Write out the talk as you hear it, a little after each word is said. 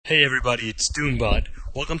Hey everybody, it's Doombot.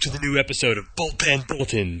 Welcome to the new episode of Bullpen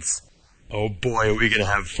Bulletins. Oh boy, are we gonna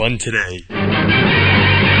have fun today.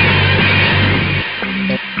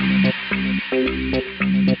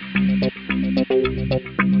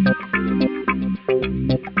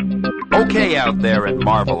 Okay out there in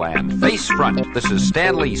Marvel-land, face front, this is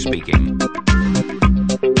Stan Lee speaking.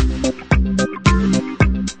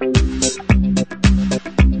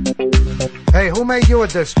 Hey, who made you a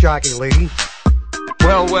disc jockey, lady?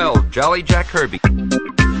 Well, Jolly Jack Kirby.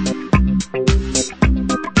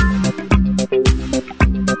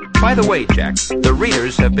 By the way, Jack, the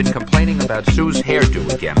readers have been complaining about Sue's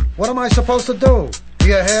hairdo again. What am I supposed to do?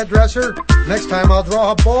 Be a hairdresser? Next time I'll draw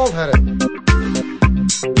her bald-headed.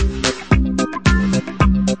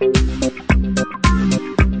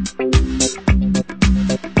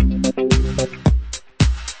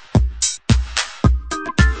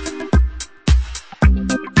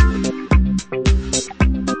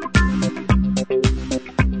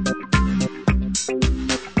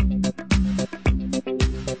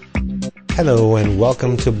 Hello and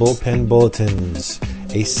welcome to Bullpen Bulletins,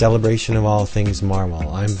 a celebration of all things Marvel.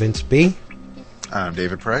 I'm Vince B. I'm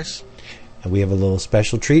David Price. And we have a little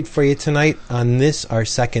special treat for you tonight on this, our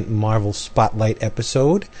second Marvel Spotlight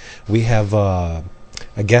episode. We have a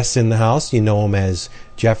guest in the house. You know him as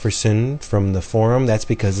Jefferson from the forum. That's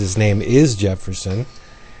because his name is Jefferson.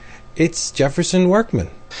 It's Jefferson Workman.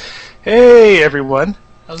 Hey everyone,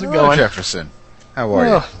 how's it Hello, going? Jefferson. How are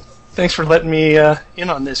you? Thanks for letting me in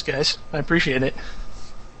on this, guys. I appreciate it.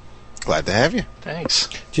 Glad to have you. Thanks.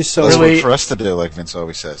 Just so That's Really- work for us to do, like Vince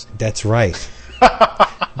always says. That's right.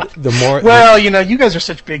 The more Well, you guys are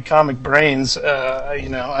such big comic brains. I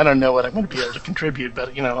don't know what I'm going to be able to contribute,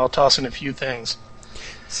 but I'll toss in a few things.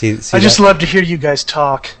 see I just that- love to hear you guys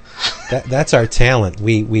talk. that's our talent.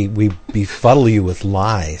 We befuddle you with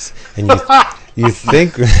lies, and you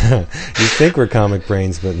think we're comic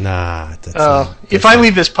brains, but nah. If I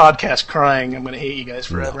leave this podcast crying, I'm going to hate you guys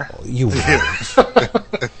forever. No, you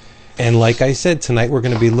won't. And like I said, tonight we're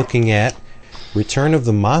going to be looking at Return of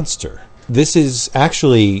the Monster. This is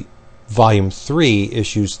actually Volume 3,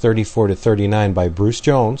 issues 34 to 39 by Bruce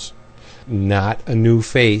Jones. Not a new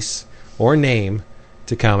face or name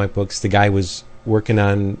to comic books. The guy was working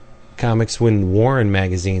on comics when Warren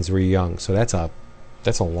magazines were young, so that's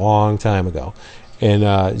a long time ago.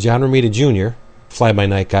 And John Romita Jr.,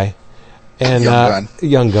 fly-by-night guy, and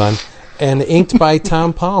Young Gun, and inked by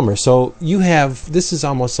Tom Palmer. So you have, this is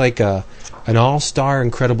almost like an all-star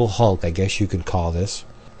Incredible Hulk, I guess you could call this.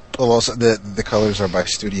 Well, also the colors are by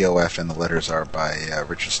Studio F, and the letters are by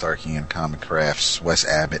Richard Starkey and Comic Crafts, Wes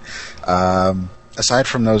Abbott. Aside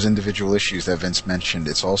from those individual issues that Vince mentioned,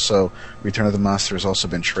 it's also Return of the Monster has also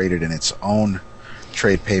been traded in its own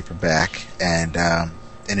trade paperback, and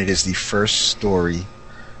it is the first story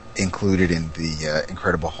included in the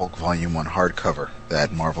Incredible Hulk Volume 1 hardcover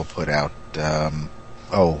that Marvel put out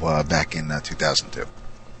back in 2002.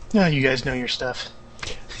 No, you guys know your stuff.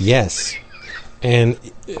 Yes. And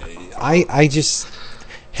I just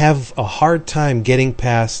have a hard time getting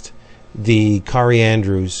past the Kari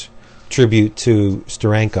Andrews tribute to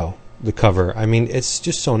Steranko, the cover. I mean, it's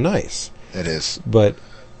just so nice. It is. But,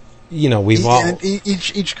 we've all... And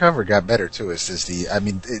each cover got better, too.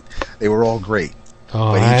 They were all great.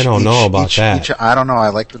 Oh, I don't know about that. I don't know. I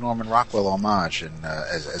like the Norman Rockwell homage, and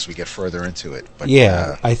as we get further into it. But,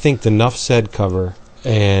 yeah, I think the Nuff Said cover,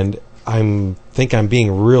 and I'm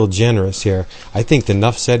being real generous here. I think the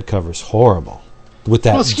Nuff Said cover's horrible. With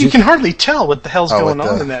that, Well, you can hardly tell what the hell's going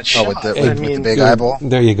on in that shot. with the big eyeball?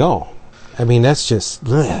 There you go. I mean, that's just...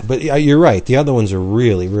 Bleh. But you're right. The other ones are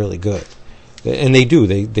really, really good. And they do.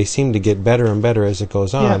 They seem to get better and better as it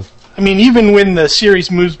goes on. Yeah. I mean, even when the series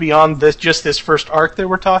moves beyond this first arc that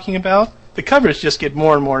we're talking about, the covers just get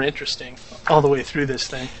more and more interesting all the way through this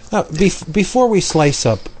thing. Now, before we slice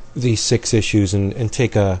up these 6 issues and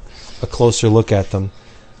take a closer look at them,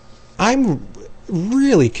 I'm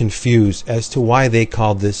really confused as to why they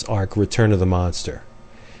called this arc Return of the Monster.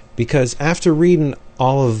 Because after reading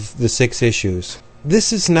all of the 6 issues,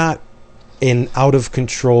 this is not an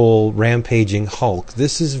out-of-control, rampaging Hulk.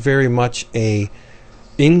 This is very much a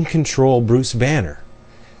in-control Bruce Banner.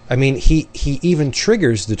 I mean, he even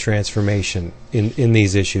triggers the transformation in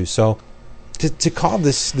these issues. So to call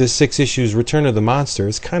this 6 issues Return of the Monster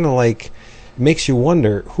is kind of like, makes you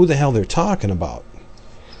wonder who the hell they're talking about.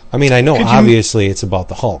 I mean, I know obviously it's about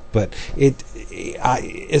the Hulk, but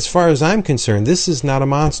as far as I'm concerned, this is not a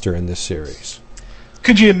monster in this series.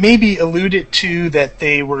 Could you maybe allude it to that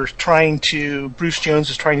Bruce Jones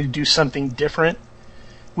was trying to do something different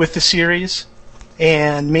with the series,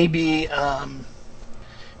 and maybe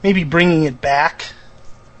bringing it back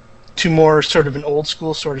to more sort of an old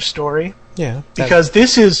school sort of story. Yeah. Because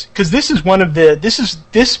this is one of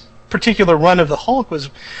this particular run of the Hulk was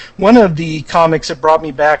one of the comics that brought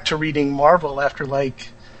me back to reading Marvel after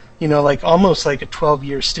almost like a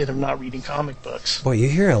 12-year stint of not reading comic books. Boy, you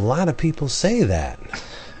hear a lot of people say that.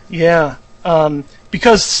 Yeah.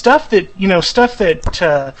 Because stuff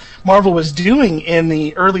that Marvel was doing in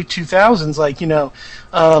the early 2000s,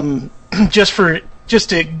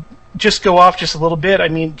 just go off just a little bit. I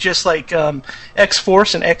mean, just like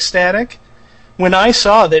X-Force and X-Static. When I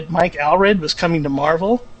saw that Mike Allred was coming to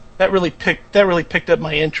Marvel, that really picked up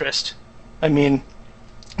my interest. I mean,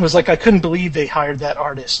 it was like I couldn't believe they hired that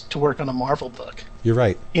artist to work on a Marvel book. You're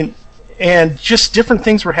right. And just different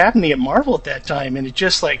things were happening at Marvel at that time, and it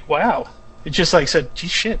just like, wow. It just like said, gee,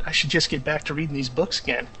 shit, I should just get back to reading these books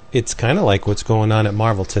again. It's kind of like what's going on at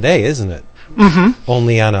Marvel today, isn't it? Mm-hmm.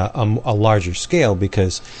 Only on a larger scale,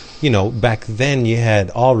 because, back then you had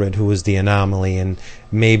Allred, who was the anomaly, and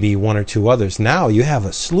maybe one or two others. Now you have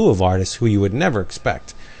a slew of artists who you would never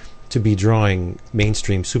expect to be drawing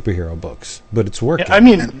mainstream superhero books, but it's working. Yeah, I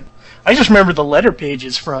mean, I just remember the letter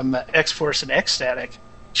pages from X-Force and X-Static.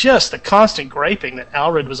 Just the constant griping that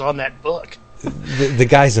Allred was on that book. The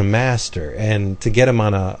guy's a master, and to get him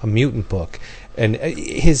on a mutant book, and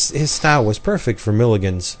his style was perfect for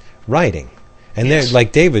Milligan's writing. And yes.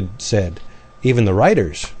 Like David said, even the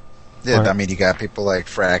writers. Yeah, I mean, you got people like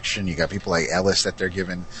Fraction, you got people like Ellis that they're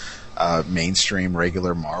giving mainstream,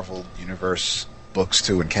 regular Marvel Universe books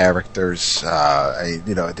to and characters.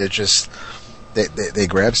 They're just they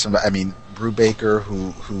grab some. I mean, Brubaker,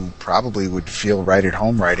 who probably would feel right at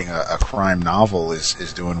home writing a crime novel,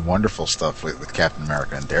 is doing wonderful stuff with Captain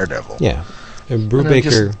America and Daredevil. Yeah, and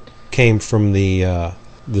Brubaker came from the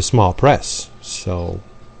small press, so.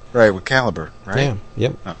 Right, with Caliber, right? Yeah,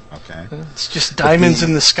 yep. Oh, okay. It's just diamonds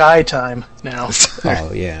in the sky time now.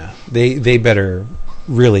 Oh, yeah. They better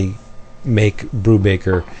really make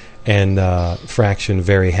Brubaker and Fraction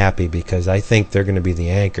very happy, because I think they're going to be the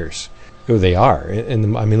anchors. Who they are.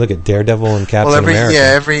 And I mean, look at Daredevil and Captain America.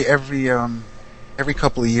 Yeah, every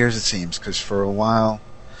couple of years it seems, because for a while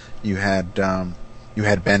you had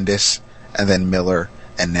Bendis and then Miller,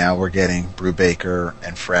 and now we're getting Brubaker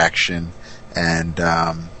and Fraction and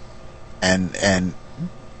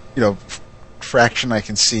Fraction I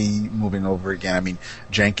can see moving over again. I mean,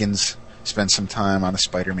 Jenkins spent some time on a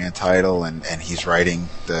Spider-Man title, and he's writing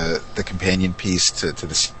the companion piece to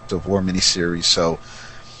the Civil War miniseries. So,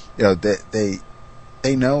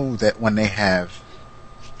 they know that when they have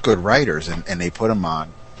good writers and they put them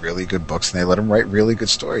on really good books and they let them write really good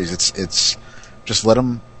stories, it's just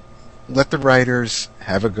let the writers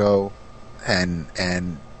have a go, and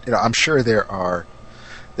I'm sure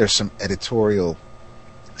there's some editorial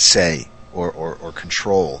say or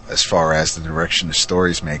control as far as the direction the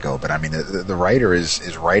stories may go, but I mean the writer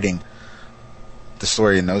is writing the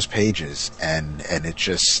story in those pages, and it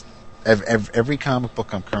just every comic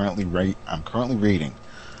book I'm currently reading,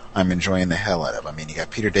 I'm enjoying the hell out of. I mean, you got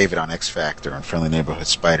Peter David on X Factor and Friendly Neighborhood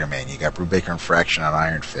Spider-Man, you got Brubaker and Fraction on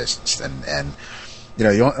Iron Fist, and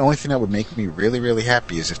the only thing that would make me really, really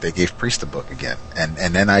happy is if they gave Priest a book again, and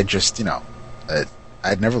then I just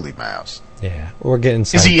I'd never leave my house. Yeah, we're getting.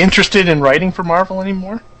 Is he interested in writing for Marvel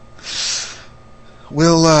anymore?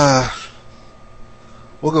 We'll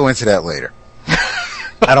go into that later.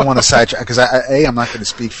 I don't want to sidetrack, because I'm not going to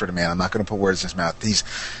speak for the man. I'm not going to put words in his mouth.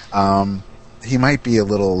 He might be a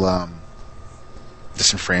little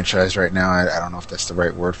disenfranchised right now. I don't know if that's the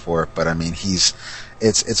right word for it, but I mean,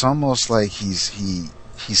 it's almost like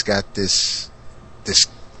he's got this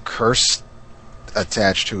curse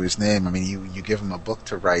attached to his name. I mean, you give him a book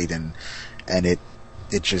to write, and it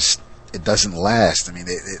doesn't last. I mean,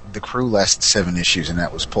 the Crew lasted 7 issues, and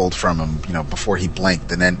that was pulled from him, before he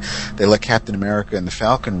blinked. And then they let Captain America and the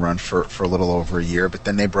Falcon run for a little over a year, but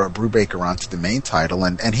then they brought Brubaker onto the main title,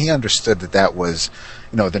 and he understood that was,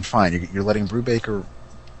 then fine. You're letting Brubaker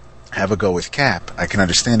have a go with Cap. I can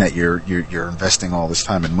understand that you're investing all this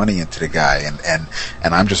time and money into the guy, and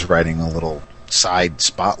I'm just writing a little side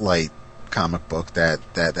spotlight comic book that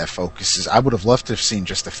focuses. I would have loved to have seen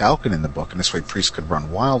just the Falcon in the book, and this way Priest could run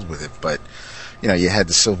wild with it, but you had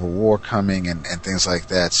the Civil War coming and things like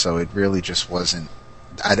that, so it really just wasn't.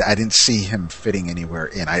 I didn't see him fitting anywhere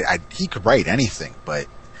in. He could write anything, but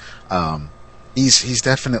he's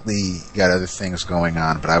definitely got other things going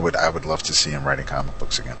on, but I would love to see him writing comic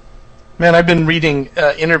books again. Man, I've been reading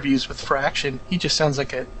interviews with Fraction. He just sounds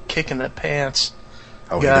like a kick in the pants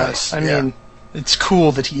guy. He does. I mean, it's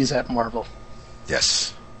cool that he's at Marvel.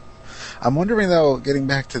 Yes. I'm wondering, though, getting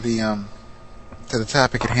back to the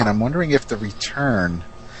topic at hand, I'm wondering if the return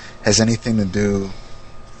has anything to do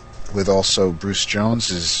with also Bruce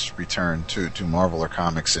Jones's return to Marvel or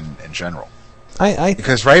comics in general.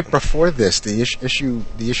 Because right before this, the issue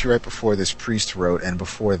right before this, Priest wrote, and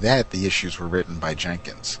before that, the issues were written by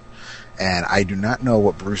Jenkins. And I do not know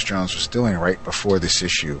what Bruce Jones was doing right before this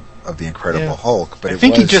issue of the Incredible Hulk, but I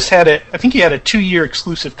think he had a 2-year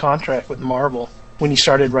exclusive contract with Marvel when he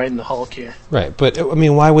started writing the Hulk here. Right, but I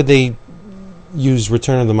mean, why would they use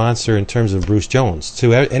Return of the Monster in terms of Bruce Jones?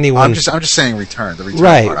 To anyone, I'm just saying return. The return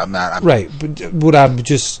right, part. I'm right. But what I'm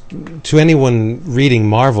just to anyone reading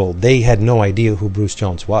Marvel, they had no idea who Bruce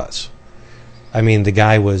Jones was. I mean, the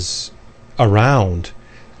guy was around,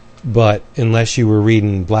 but unless you were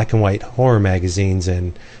reading black and white horror magazines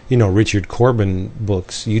and Richard Corbin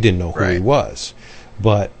books, you didn't know who he was.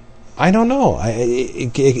 But I don't know.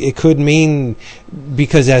 It could mean,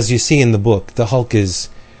 because as you see in the book, the Hulk is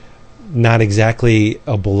not exactly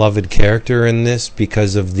a beloved character in this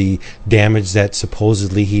because of the damage that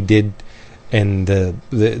supposedly he did and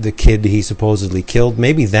the kid he supposedly killed.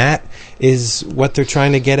 Maybe that is what they're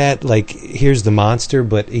trying to get at. Like, here's the monster,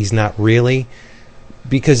 but he's not really.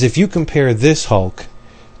 Because if you compare this Hulk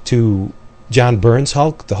to John Byrne's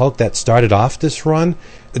Hulk, the Hulk that started off this run,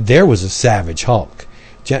 there was a savage Hulk.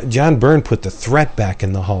 John Byrne put the threat back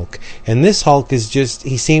in the Hulk. And this Hulk is just,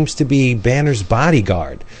 he seems to be Banner's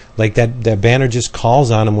bodyguard. Like that Banner just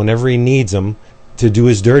calls on him whenever he needs him to do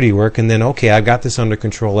his dirty work, and then, okay, I've got this under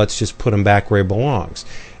control, let's just put him back where he belongs.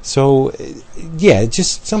 So, yeah,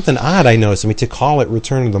 just something odd I noticed. I mean, to call it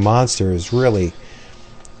Return of the Monster is really,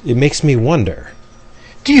 it makes me wonder.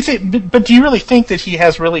 Do you think? But do you really think that he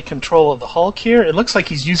has really control of the Hulk here? It looks like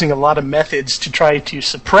he's using a lot of methods to try to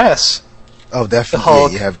suppress. Oh, definitely. The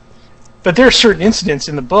Hulk. Yeah, you have. But there are certain incidents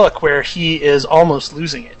in the book where he is almost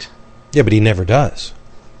losing it. Yeah, but he never does.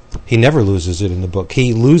 He never loses it in the book.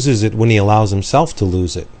 He loses it when he allows himself to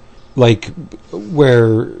lose it. Like,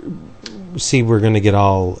 where... See, we're going to get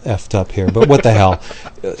all effed up here, but what the hell?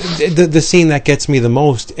 The scene that gets me the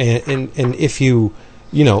most, and if you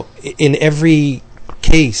in every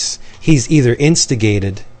case, he's either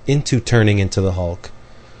instigated into turning into the Hulk,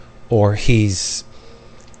 or he's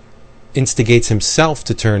instigates himself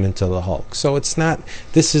to turn into the Hulk. So it's not...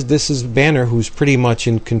 This is Banner, who's pretty much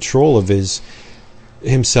in control of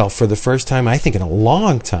himself for the first time, I think, in a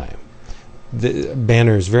long time.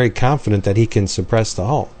 Banner is very confident that he can suppress the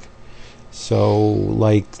Hulk. So,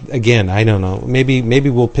 like, again, I don't know. Maybe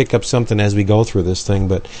we'll pick up something as we go through this thing,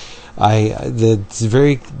 but it's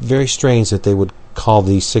very, very strange that they would call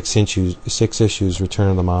these 6 issues Return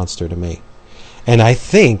of the Monster to me. And I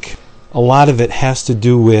think a lot of it has to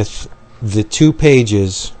do with the 2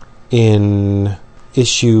 pages in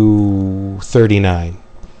issue 39.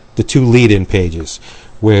 The 2 lead-in pages,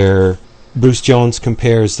 where Bruce Jones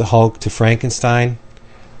compares the Hulk to Frankenstein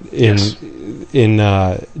in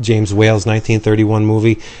James Whale's 1931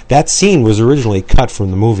 movie. That scene was originally cut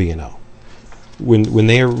from the movie, When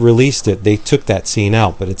they released it, they took that scene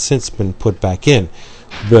out, but it's since been put back in.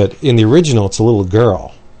 But in the original, it's a little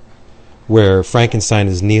girl, where Frankenstein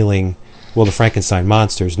is kneeling, the Frankenstein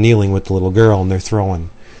monster is kneeling with the little girl, and they're throwing...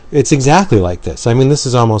 It's exactly like this. I mean, this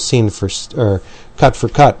is almost cut for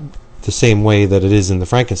cut the same way that it is in the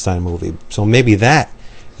Frankenstein movie. So maybe that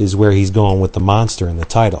is where he's going with the monster in the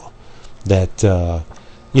title. That,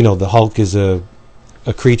 the Hulk is a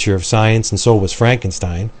creature of science, and so was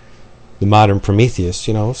Frankenstein, the modern Prometheus,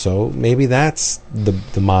 so maybe that's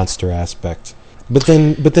the monster aspect. But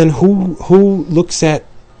then who looks at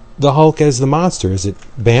the Hulk as the monster? Is it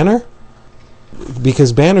Banner?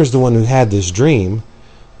 Because Banner's the one who had this dream,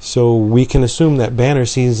 so we can assume that Banner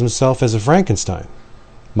sees himself as a Frankenstein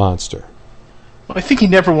monster. Well, I think he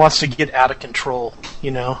never wants to get out of control,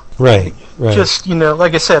 Right. Just,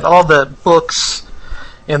 like I said, all the books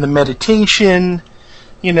and the meditation,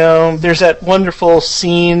 there's that wonderful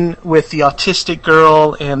scene with the autistic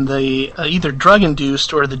girl and the either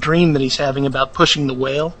drug-induced or the dream that he's having about pushing the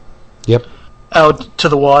whale out to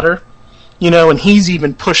the water, and he's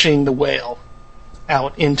even pushing the whale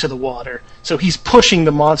out into the water. So he's pushing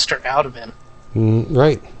the monster out of him.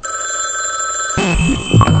 Right.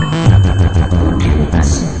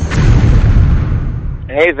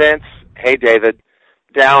 Hey, Vince. Hey, David.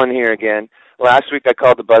 Dallin here again. Last week I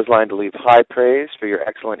called the Buzzline to leave high praise for your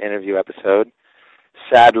excellent interview episode.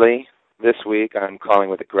 Sadly, this week I'm calling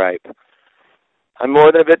with a gripe. I'm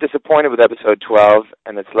more than a bit disappointed with episode 12,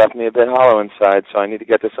 and it's left me a bit hollow inside, so I need to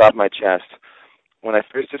get this off my chest. When I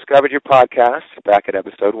first discovered your podcast, back at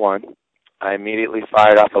episode 1, I immediately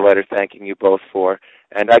fired off a letter thanking you both for,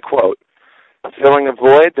 and I quote, filling a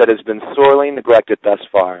void that has been sorely neglected thus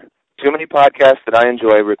far. Too many podcasts that I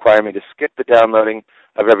enjoy require me to skip the downloading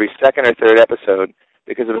of every second or third episode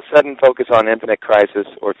because of a sudden focus on Infinite Crisis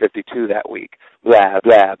or 52 that week. Blah,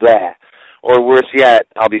 blah, blah. Or worse yet,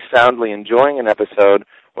 I'll be soundly enjoying an episode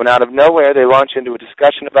when out of nowhere they launch into a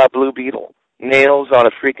discussion about Blue Beetle. Nails on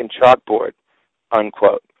a freaking chalkboard.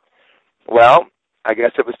 Unquote. Well, I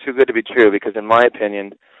guess it was too good to be true, because in my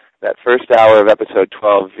opinion, that first hour of episode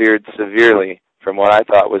 12 veered severely from what I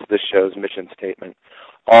thought was this show's mission statement.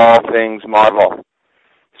 All things Marvel.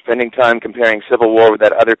 Spending time comparing Civil War with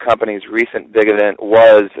that other company's recent big event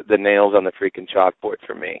was the nails on the freaking chalkboard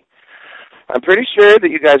for me. I'm pretty sure that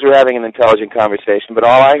you guys were having an intelligent conversation, but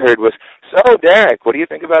all I heard was, "So, Derek, what do you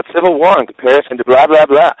think about Civil War in comparison to blah, blah,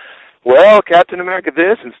 blah?" Well, Captain America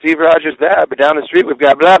this and Steve Rogers that, but down the street we've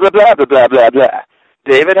got blah, blah, blah, blah, blah, blah, blah.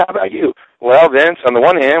 David, how about you? Well, Vince, on the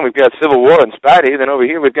one hand, we've got Civil War and Spidey, then over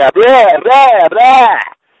here we've got blah, blah, blah.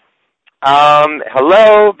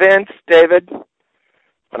 Hello, Vince, David.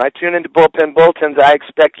 When I tune into Bullpen Bulletins, I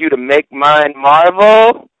expect you to make mine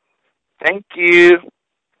Marvel. Thank you.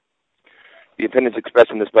 The opinions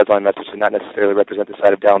expressed in this Buzzline message do not necessarily represent the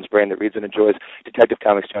side of Dallon's brain that reads and enjoys Detective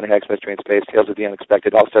Comics, Johnny Hex, Mystery in Space, Tales of the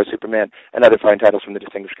Unexpected, All-Star Superman, and other fine titles from the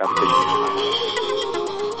distinguished competition.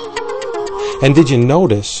 And did you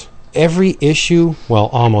notice every issue, well,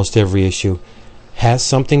 almost every issue, has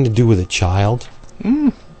something to do with a child?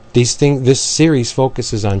 This series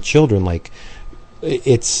focuses on children. Like,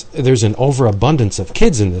 there's an overabundance of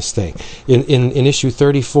kids in this thing. In issue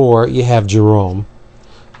 34, you have Jerome,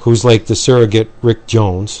 who's like the surrogate Rick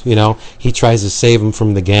Jones. You know, he tries to save him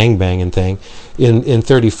from the gangbanging thing. In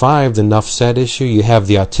 35, the Nuff Said issue, you have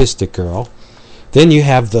the autistic girl. Then you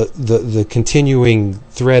have the continuing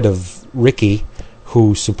thread of Ricky,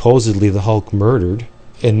 who supposedly the Hulk murdered.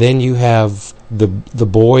 And then you have the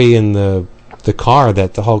boy in the car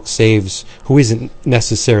that the Hulk saves, who isn't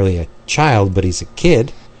necessarily a child, but he's a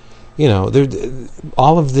kid. You know,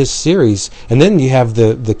 all of this series. And then you have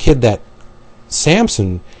the kid that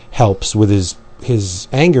Samson helps with his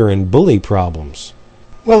anger and bully problems.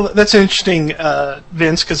 Well, that's interesting,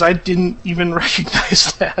 Vince, because I didn't even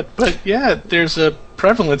recognize that. But yeah, there's a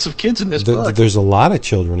prevalence of kids in this book. There's a lot of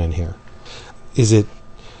children in here. Is it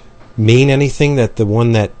mean anything that the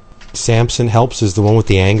one that Samson helps is the one with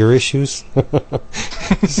the anger issues?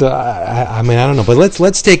 So I mean, I don't know, but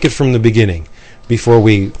let's take it from the beginning before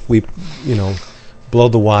we blow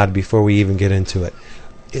the wad before we even get into it.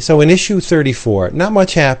 So in issue 34, not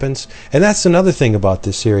much happens, and that's another thing about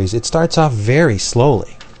this series. It starts off very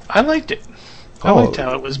slowly. I liked it. I liked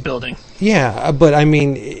how it was building. Yeah, but I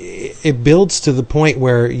mean, it builds to the point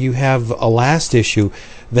where you have a last issue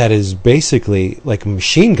that is basically like a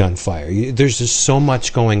machine gun fire. There's just so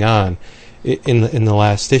much going on in the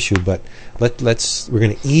last issue, but we're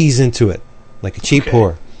going to ease into it like a cheap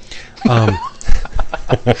whore.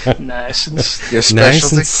 Nice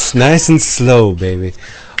and slow, baby.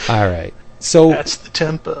 All right. So that's the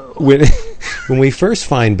tempo. When we first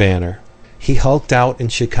find Banner, he hulked out in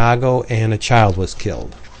Chicago and a child was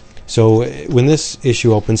killed. So when this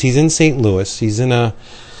issue opens, he's in St. Louis. He's in a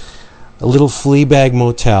little flea bag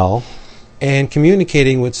motel and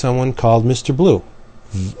communicating with someone called Mr. Blue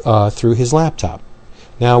through his laptop.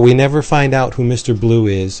 Now, we never find out who Mr. Blue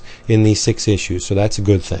is in these 6 issues, so that's a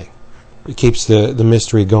good thing. It keeps the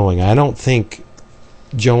mystery going. I don't think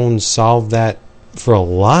Jones solved that for a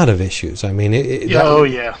lot of issues. I mean,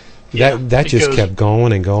 that just kept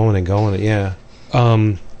going and going and going. Yeah.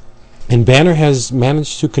 And Banner has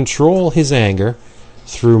managed to control his anger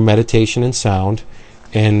through meditation and sound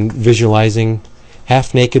and visualizing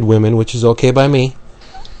half-naked women, which is okay by me.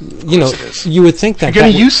 You know, you would think that you're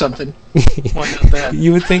going to use something. Why not that?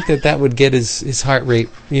 You would think that would get his heart rate,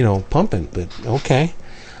 pumping, but okay.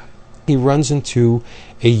 He runs into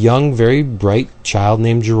a young, very bright child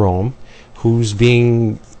named Jerome, who's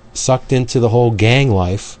being sucked into the whole gang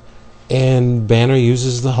life, and Banner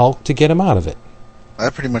uses the Hulk to get him out of it.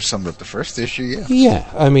 That pretty much summed up the first issue, yeah.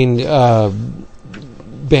 Yeah, I mean,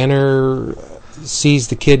 Banner sees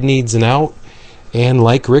the kid needs an out, and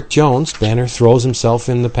like Rick Jones, Banner throws himself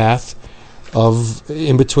in the path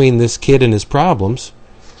in between this kid and his problems.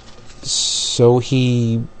 So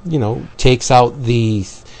he, takes out the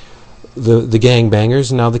gangbangers,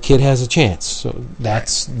 and now the kid has a chance. So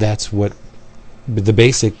that's what the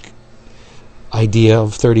basic idea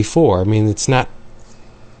of 34. I mean, it's not.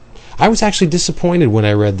 I was actually disappointed when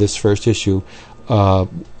I read this first issue a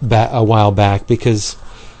while back because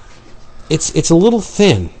it's a little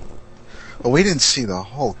thin. Well, we didn't see the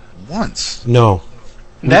Hulk once. No.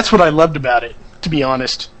 That's what I loved about it, to be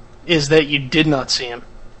honest, is that you did not see him.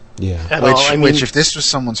 Yeah. At all. Which, if this was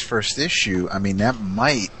someone's first issue, I mean,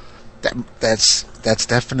 that's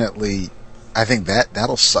definitely I think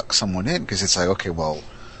that'll suck someone in, because it's like, okay, well,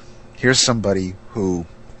 here's somebody who,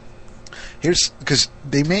 because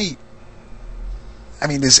they may, I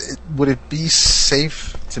mean, would it be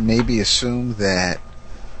safe to maybe assume that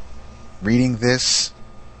reading this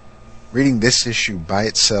issue by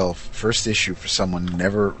itself, first issue for someone who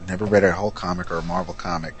never read a Hulk comic or a Marvel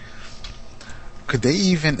comic,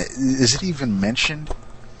 is it even mentioned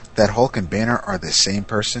that Hulk and Banner are the same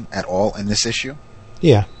person at all in this issue?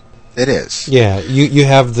 Yeah. It is. Yeah, you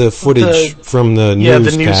have the footage from the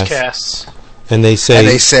newscast. The newscasts. And they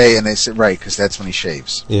say, right, because that's when he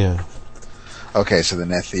shaves. Yeah. Okay, so then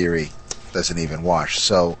that theory doesn't even wash.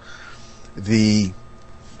 So we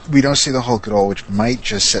don't see the Hulk at all, which might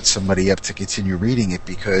just set somebody up to continue reading it,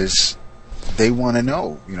 because they want to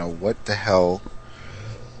know, what the hell.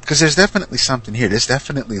 Because there's definitely something here. There's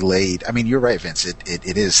definitely laid. I mean, you're right, Vince.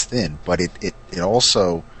 It is thin, but it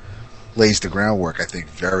also lays the groundwork, I think,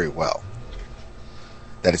 very well.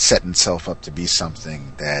 That it's setting itself up to be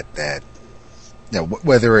something that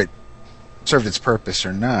whether it served its purpose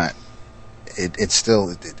or not, it's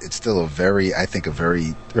still a very, I think, a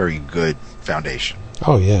very, very good foundation.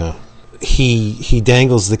 Oh yeah, he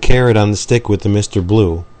dangles the carrot on the stick with the Mr.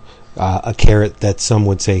 Blue, a carrot that some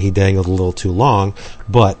would say he dangled a little too long,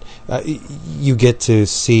 but you get to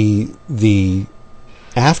see the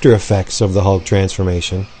after effects of the Hulk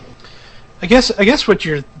transformation. I guess what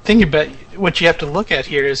you're thinking about, what you have to look at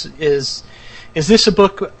here is this a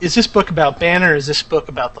book? Is this book about Banner? Or is this book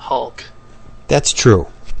about the Hulk? That's true.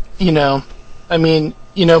 Banner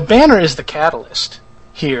is the catalyst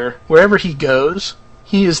here. Wherever he goes,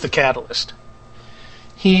 he is the catalyst.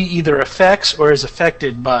 He either affects or is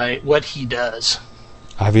affected by what he does.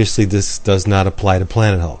 Obviously, this does not apply to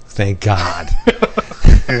Planet Hulk. Thank God.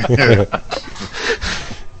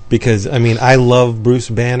 Because, I mean, I love Bruce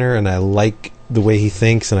Banner, and I like the way he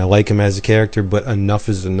thinks, and I like him as a character, but enough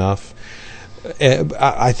is enough.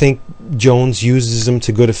 I think Jones uses him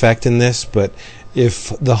to good effect in this, but if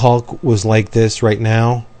the Hulk was like this right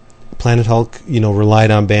now, Planet Hulk,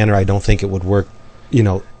 relied on Banner, I don't think it would work.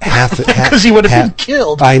 Half because he would have been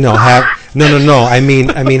killed. I know. No. I mean,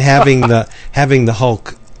 having the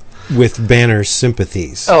Hulk with Banner's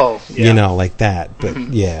sympathies. Oh, yeah. Like that. But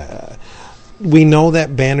yeah, we know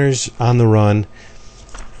that Banner's on the run,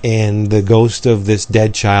 and the ghost of this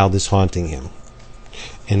dead child is haunting him.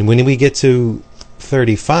 And when we get to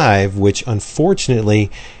 35, which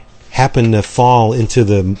unfortunately happened to fall into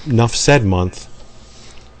the Nuff Said month.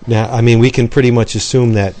 Now, I mean, we can pretty much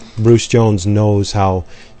assume that Bruce Jones knows how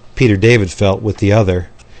Peter David felt with the other,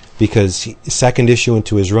 because second issue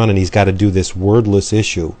into his run, and he's got to do this wordless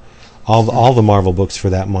issue. All the Marvel books for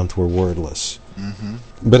that month were wordless. Mm-hmm.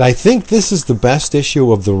 But I think this is the best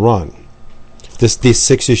issue of the run, this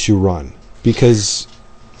 6-issue run, because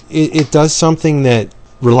it does something that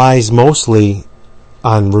relies mostly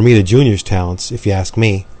on Romita Jr.'s talents, if you ask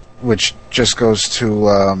me. Which just goes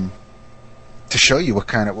to show you what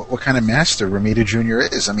kind of master Romita Jr.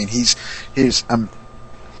 is. I mean, he's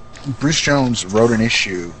Bruce Jones wrote an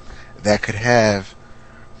issue that could have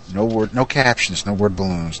no captions, no word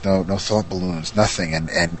balloons, no thought balloons, nothing,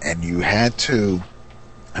 and you had to.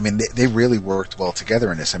 I mean, they really worked well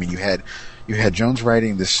together in this. I mean, you had Jones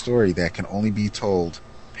writing this story that can only be told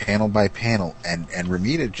panel by panel, and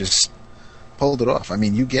Romita just pulled it off. I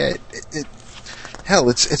mean, you get it. Hell,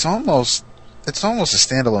 it's almost a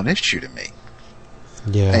standalone issue to me.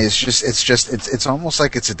 Yeah, and it's almost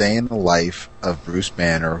like it's a day in the life of Bruce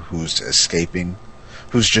Banner, who's escaping,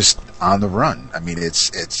 who's just on the run. I mean, it's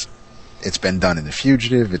been done in The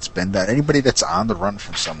Fugitive. It's been done. Anybody that's on the run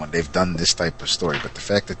from someone, they've done this type of story. But the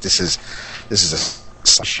fact that this is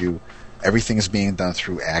a issue, everything is being done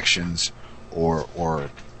through actions or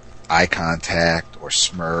eye contact or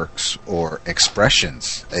smirks or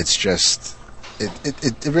expressions. It's just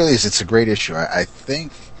it really is. It's a great issue. I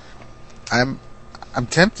think I'm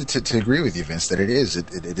tempted to agree with you, Vince, that it is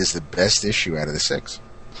the best issue out of the 6.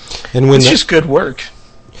 And it's just good work.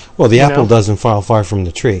 Well, the apple doesn't fall far from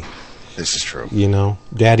the tree. This is true.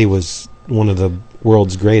 Daddy was one of the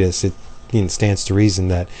world's greatest. It stands to reason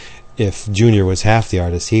that if Junior was half the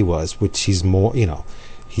artist he was, which he's more,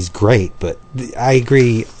 he's great. But I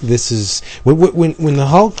agree. This is when the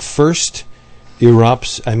Hulk first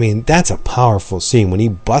erupts. I mean, that's a powerful scene when he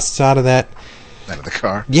busts out of the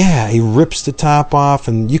car. Yeah, he rips the top off,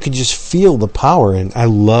 and you could just feel the power. And I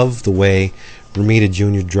love the way Romita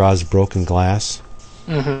Jr. draws broken glass.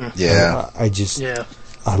 Mm-hmm. Yeah,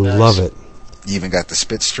 I love it. You even got the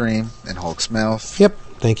spit stream in Hulk's mouth. Yep.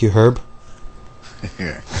 Thank you, Herb.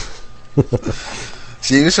 Yeah.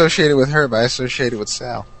 See, you associated with Herb. I associated with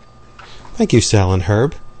Sal. Thank you, Sal and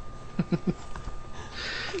Herb.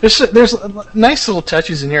 There's nice little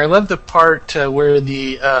touches in here. I love the part where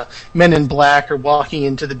the men in black are walking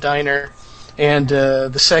into the diner, and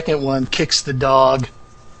the second one kicks the dog.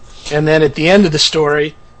 And then at the end of the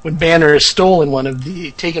story, when Banner has taken one of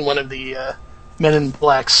the men in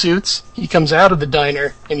black suits, he comes out of the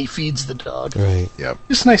diner and he feeds the dog. Right. Yep.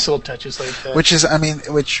 Just nice little touches like that. Which is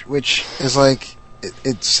like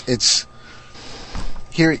it's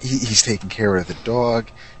here. He's taking care of the dog.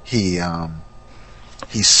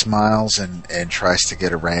 He smiles and tries to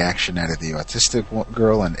get a reaction out of the autistic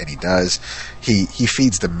girl, and he does. He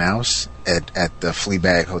feeds the mouse at the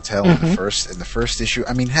Fleabag Hotel in the first issue.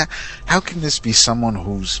 I mean, how can this be someone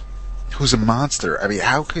who's a monster? I mean,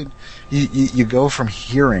 how could you go from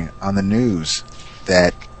hearing on the news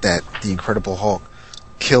that the Incredible Hulk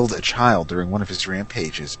killed a child during one of his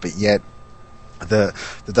rampages, but yet the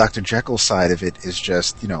Dr. Jekyll side of it is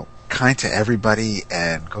just, kind to everybody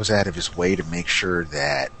and goes out of his way to make sure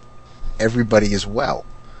that everybody is well.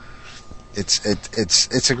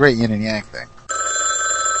 It's a great yin and yang thing.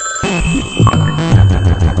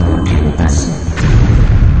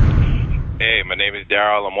 Hey, my name is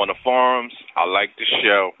Daryl. I'm on the forums. I like the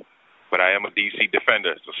show, but I am a DC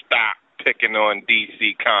defender, so stop picking on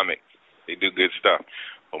DC Comics. They do good stuff,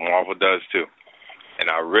 but Marvel does too. And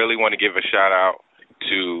I really want to give a shout out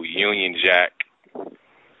to Union Jack.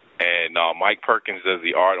 And Mike Perkins does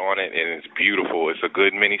the art on it, and it's beautiful. It's a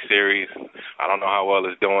good miniseries. I don't know how well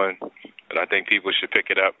it's doing, but I think people should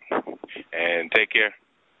pick it up. And take care.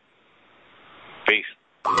 Peace.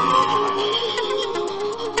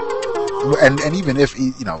 And even if,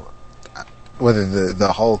 whether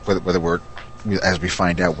the Hulk, whether we're, as we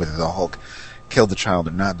find out, whether the Hulk killed the child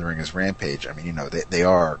or not during his rampage, I mean, they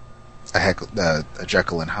are a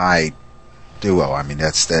Jekyll and Hyde duo. I mean,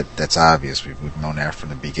 that's obvious. We've known that from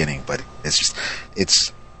the beginning, but it's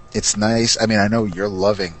nice. I mean, I know you're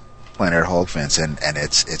loving Planet Hulk, Vince, and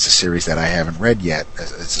it's a series that I haven't read yet.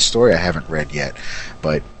 It's a story I haven't read yet,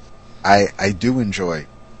 but I do enjoy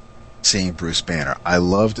seeing Bruce Banner. I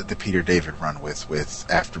loved the Peter David run with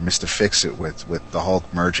after Mr. Fix-It with the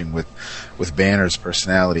Hulk merging with Banner's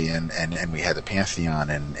personality, and we had the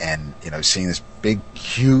Pantheon, and seeing this big,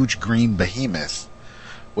 huge green behemoth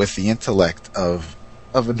with the intellect of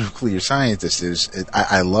a nuclear scientist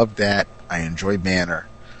I love that. I enjoy Banner,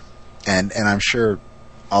 and I'm sure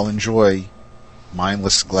I'll enjoy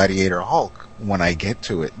mindless Gladiator Hulk when I get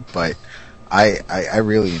to it. But I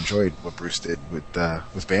really enjoyed what Bruce did with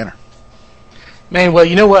Banner. Man, well,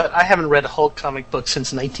 you know what? I haven't read a Hulk comic book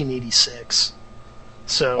since 1986.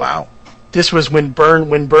 So wow, this was when Byrne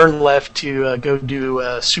left to go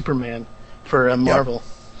do Superman for Marvel.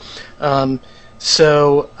 Yep.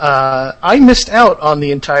 So I missed out on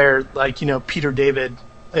the entire Peter David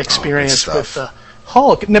experience with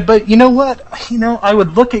Hulk. But you know what? I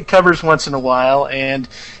would look at covers once in a while, and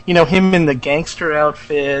him in the gangster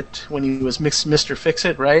outfit when he was Mr.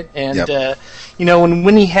 Fix-It, right? And yep.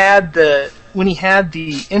 When he had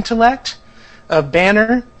the intellect of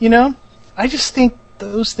Banner, I just think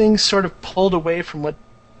those things sort of pulled away from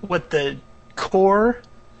what the core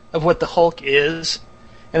of what the Hulk is.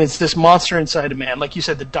 And it's this monster inside a man. Like you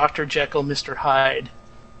said, the Dr. Jekyll, Mr. Hyde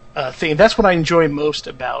thing. That's what I enjoy most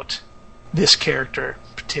about this character,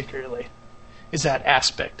 particularly, is that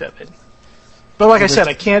aspect of it. But like I said,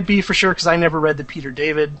 I can't be for sure because I never read the Peter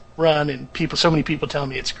David run, and so many people tell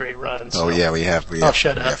me it's a great run. So. Oh yeah, we have to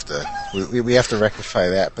rectify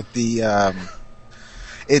that. But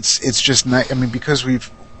it's just nice. I mean, because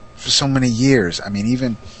for so many years. I mean,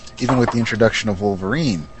 even with the introduction of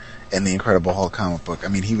Wolverine and the Incredible Hulk comic book. I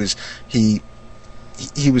mean, he was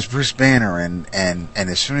Bruce Banner, and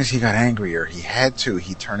as soon as he got angrier, he'd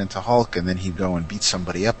turn into Hulk, and then he'd go and beat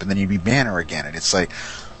somebody up, and then he'd be Banner again. And it's like,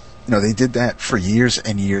 they did that for years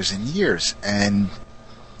and years and years, and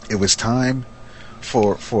it was time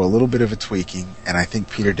for a little bit of a tweaking. And I think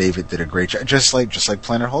Peter David did a great job, just like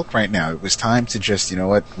Planet Hulk right now. It was time to just,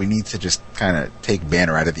 we need to just kind of take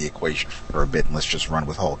Banner out of the equation for a bit, and let's just run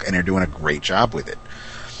with Hulk. And they're doing a great job with it.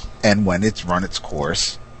 And when it's run its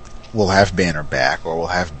course, we'll have Banner back, or we'll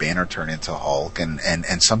have Banner turn into Hulk, and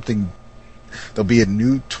something. There'll be a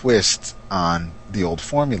new twist on the old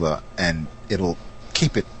formula, and it'll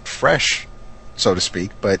keep it fresh, so to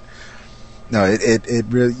speak. But no, it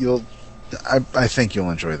really I think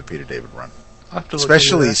you'll enjoy the Peter David run,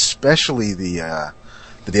 especially the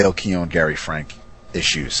Dale Keown, Gary Frank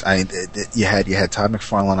issues. You had Todd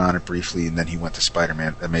McFarlane on it briefly, and then he went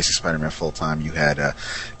to Amazing Spider-Man full time. You had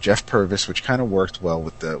Jeff Purvis, which kind of worked well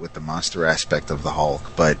with the monster aspect of the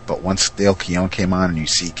Hulk. But once Dale Keown came on, and you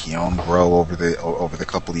see Keown grow over the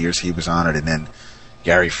couple of years he was on it, and then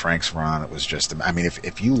Gary Frank's run, it was just. I mean,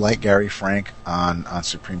 if you like Gary Frank on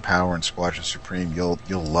Supreme Power and Squadron Supreme, you'll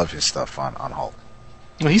love his stuff on Hulk.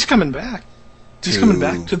 Well, he's coming back. He's coming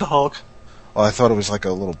back to the Hulk. Well, I thought it was like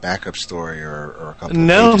a little backup story or a couple.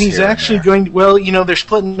 No, of pages he's here and actually there. going. Well, they're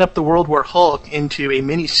splitting up the World War Hulk into a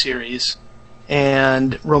miniseries,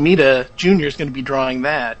 and Romita Jr. is going to be drawing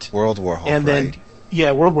that. World War Hulk, and then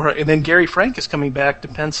right? World War Hulk, and then Gary Frank is coming back to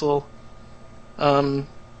pencil the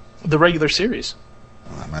regular series.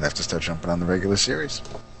 Well, I might have to start jumping on the regular series.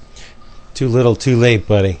 Too little, too late,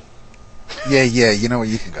 buddy. Yeah, you know where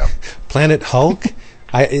you can go. Planet Hulk.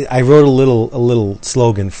 I wrote a little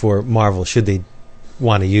slogan for Marvel should they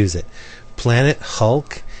want to use it. Planet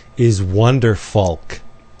Hulk is Wonderfulk.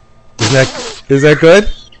 Is that good?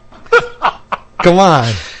 Come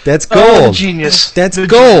on, that's gold. Oh, genius. That's The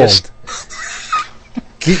gold.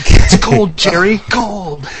 It's gold, Jerry.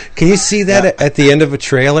 Gold. Can you see that at the end of a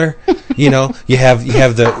trailer? You have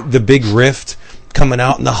the big rift coming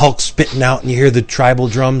out and the Hulk spitting out and you hear the tribal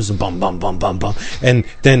drums, bum bum bum bum bum, and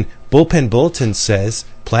then Bullpen Bulletin says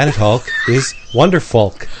Planet Hulk is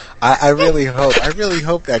Wonderfulk. I really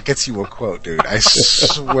hope that gets you a quote, dude. I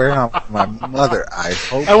swear on my mother, I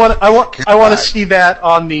hope. I want to see that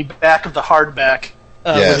on the back of the hardback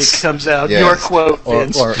when it comes out. Yes. Your quote,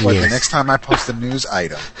 Vince. Or the next time I post a news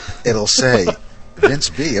item, it'll say Vince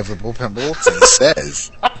B of the Bullpen Bulletin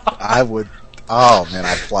says I would. Oh man,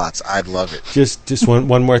 I'd love it. Just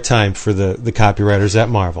one more time for the copywriters at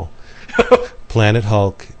Marvel. Planet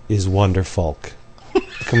Hulk is Wonderfulk.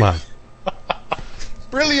 Come on.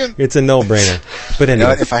 Brilliant. It's a no-brainer. But anyway. You know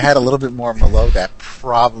what? If I had a little bit more Merlot, that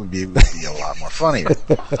probably would be a lot more funnier.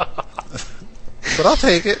 But I'll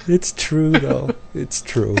take it. It's true, though. It's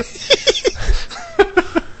true.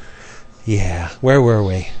 Yeah. Where were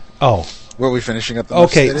we? Oh. Were we finishing up the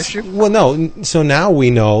Mustard issue? Well, no. So now we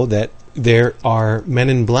know that there are Men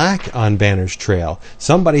in Black on Banner's trail.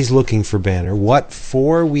 Somebody's looking for Banner. What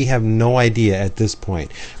for? We have no idea at this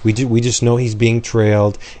point. We just know he's being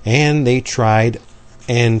trailed, and they tried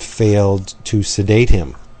and failed to sedate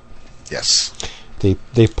him. Yes.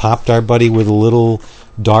 They popped our buddy with a little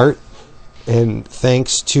dart, and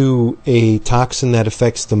thanks to a toxin that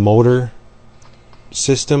affects the motor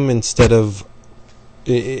system instead of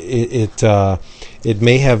it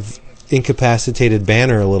may have incapacitated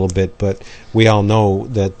Banner a little bit, but we all know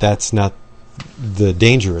that that's not the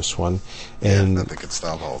dangerous one. And that they could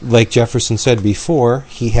stop Hulk. Like Jefferson said before,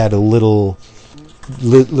 he had a little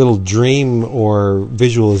dream or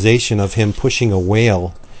visualization of him pushing a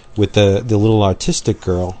whale with the little artistic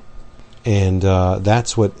girl, and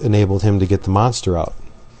that's what enabled him to get the monster out.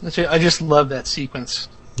 I just love that sequence.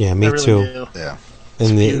 Yeah, me really too. do. Yeah. It's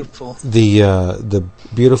And beautiful. The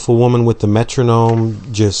beautiful woman with the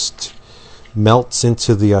metronome just melts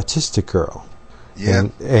into the artistic girl. Yeah.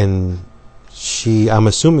 And I'm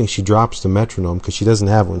assuming she drops the metronome because she doesn't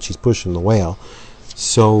have one. She's pushing the whale.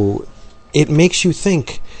 So it makes you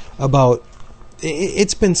think about.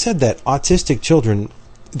 It's been said that autistic children,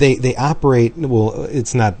 they operate. Well,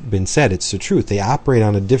 it's not been said. It's the truth. They operate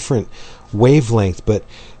on a different wavelength. But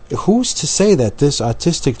who's to say that this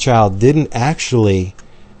autistic child didn't actually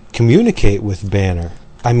communicate with Banner?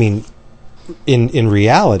 I mean, in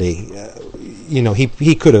reality,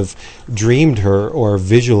 he could have dreamed her or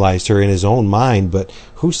visualized her in his own mind. But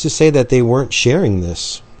who's to say that they weren't sharing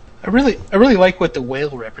this? I really like what the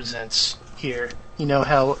whale represents here. You know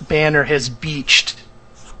how Banner has beached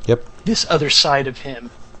this other side of him,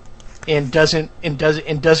 and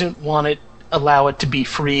doesn't want allow it to be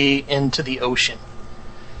free into the ocean.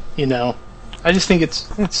 I just think it's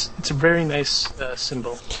a very nice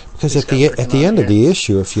symbol. Because at the end of the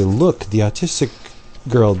issue, if you look, the autistic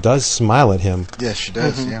girl does smile at him. Yes, she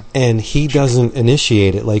does. Mm-hmm. Yeah. And he doesn't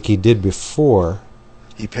initiate it like he did before.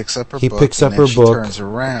 He picks up her He book. picks up and then her she book, turns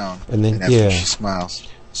around, and then that's when she smiles.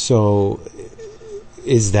 So,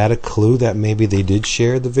 is that a clue that maybe they did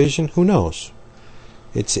share the vision? Who knows?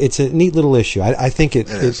 It's a neat little issue. I think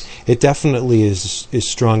it definitely is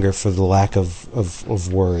stronger for the lack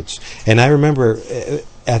of words. And I remember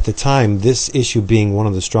at the time this issue being one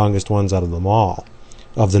of the strongest ones out of them all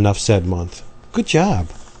of the Nuff Said month. Good job,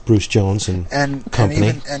 Bruce Jones and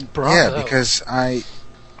company. Because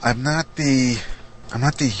I'm not the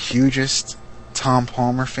hugest Tom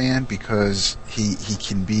Palmer fan because he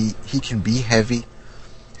can be heavy.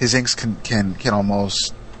 His inks can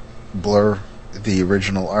almost blur the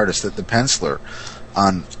original artist, the penciler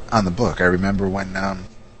on the book. I remember when I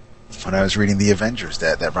was reading the Avengers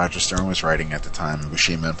that Roger Stern was writing at the time,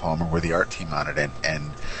 Buscema and Palmer were the art team on it,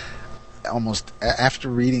 and almost after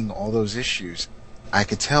reading all those issues, I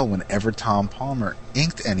could tell whenever Tom Palmer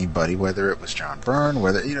inked anybody, whether it was John Byrne,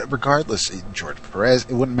 whether regardless, George Perez,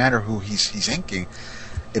 it wouldn't matter who he's inking.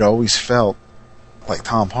 It always felt like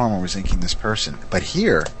Tom Palmer was inking this person. But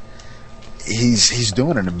here, he's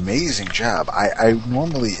doing an amazing job. I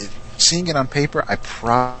normally, seeing it on paper, I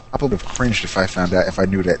probably would have cringed if I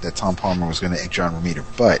knew that Tom Palmer was going to ink John Romita.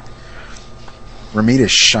 But Romita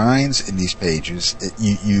shines in these pages.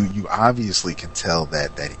 You obviously can tell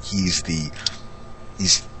that he's the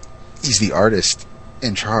artist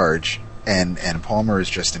in charge, and Palmer is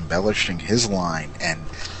just embellishing his line and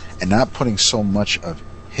not putting so much of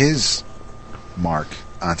his mark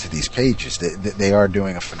onto these pages. They are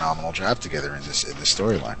doing a phenomenal job together in this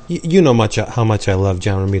storyline. You know how much I love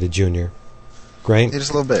John Romita Jr., right?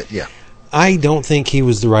 Just a little bit, yeah. I don't think he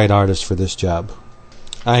was the right artist for this job.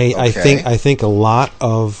 I think a lot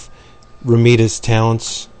of Romita's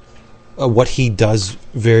talents, what he does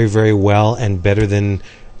very, very well and better than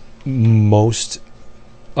most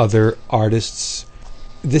other artists.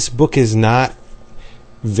 This book is not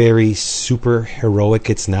very super heroic.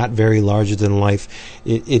 It's not very larger than life.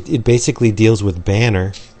 It basically deals with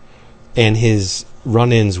Banner and his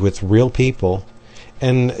run-ins with real people.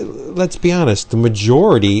 And let's be honest, the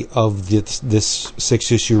majority of this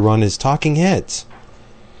 6-issue run is talking heads.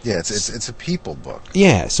 Yeah, it's a people book.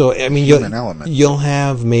 Yeah, so I mean, you'll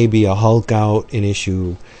have maybe a Hulk out in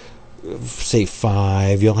issue, say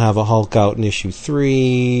 5. You'll have a Hulk out in issue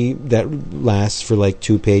 3 that lasts for like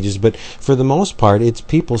 2 pages. But for the most part, it's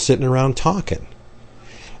people sitting around talking.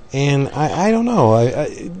 And I don't know.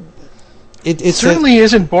 It certainly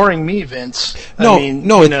isn't boring me, Vince.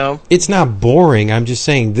 It's not boring. I'm just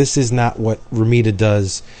saying this is not what Romita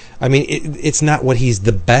does. I mean, it's not what he's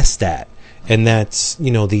the best at. And that's,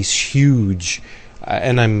 these huge,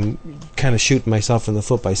 and I'm kind of shooting myself in the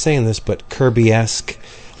foot by saying this, but Kirby-esque,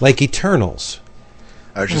 like Eternals.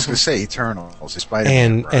 I was just going to say Eternals,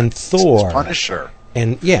 Spider-Man, and Thor, his Punisher,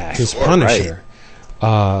 and his Thor, Punisher.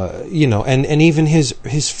 Right. And even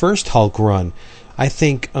his first Hulk run, I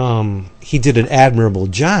think he did an admirable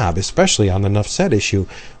job, especially on the Nuff Said issue,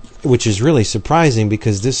 which is really surprising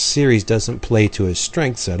because this series doesn't play to his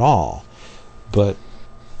strengths at all, but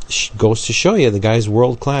goes to show you the guy's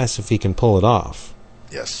world class if he can pull it off.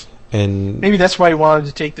 Yes. And maybe that's why he wanted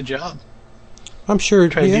to take the job. I'm sure.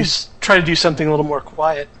 Try to do something a little more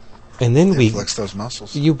quiet. And then we flex those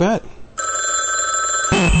muscles. You bet.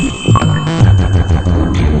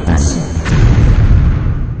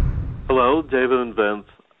 Hello, David and Vince.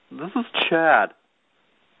 This is Chad.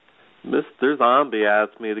 Mr. Zombie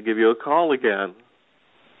asked me to give you a call again.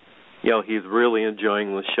 He's really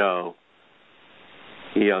enjoying the show.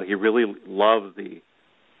 He really loves the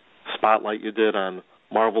spotlight you did on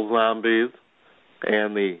Marvel Zombies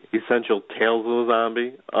and the Essential Tales of the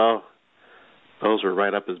Zombie. Oh, those are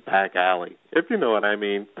right up his back alley, if you know what I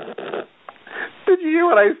mean. Did you hear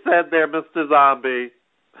what I said there, Mr. Zombie?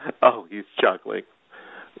 Oh, he's chuckling.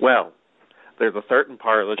 Well, there's a certain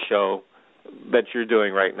part of the show that you're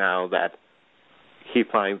doing right now that he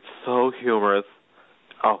finds so humorous.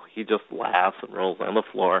 Oh, he just laughs and rolls on the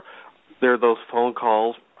floor. There are those phone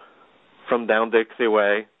calls from down Dixie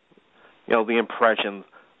Way, the impressions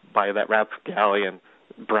by that rapscallion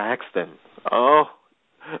Braxton. Oh,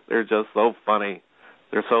 they're just so funny.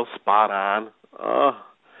 They're so spot on. Oh,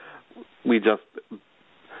 we just,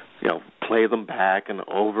 play them back and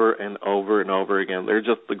over and over and over again. They're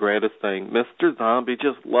just the greatest thing. Mr. Zombie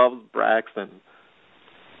just loves Braxton.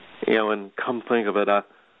 And come think of it, I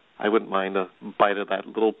wouldn't mind a bite of that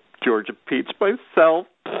little Georgia peach myself.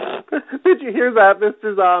 Did you hear that,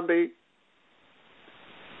 Mr. Zombie?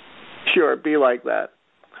 Sure, be like that.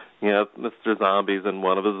 Yes, Mr. Zombie's in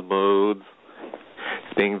one of his moods.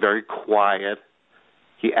 He's being very quiet.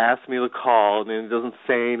 He asked me to call, and then he doesn't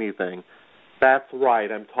say anything. That's right,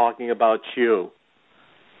 I'm talking about you.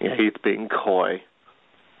 Yeah, he's being coy.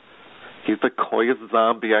 He's the coyest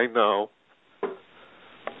zombie I know.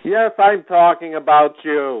 Yes, I'm talking about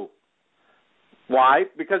you. Why?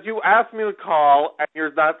 Because you asked me to call and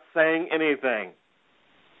you're not saying anything.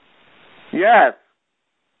 Yes.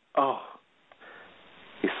 Oh,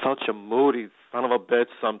 he's such a moody son of a bitch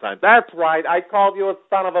sometimes. That's right, I called you a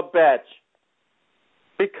son of a bitch.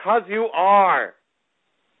 Because you are.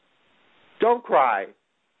 Don't cry.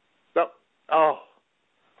 No.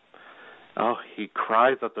 Oh, he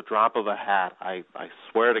cries at the drop of a hat. I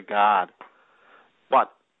swear to God.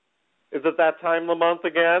 What? Is it that time of the month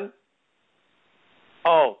again?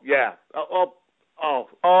 Oh, yeah.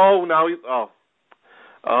 Now he's...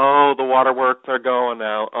 Oh, the waterworks are going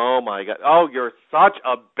now. Oh, my God. Oh, you're such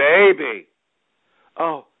a baby.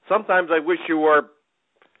 Oh, sometimes I wish you were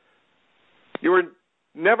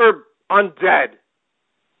never undead.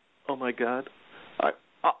 Oh my God.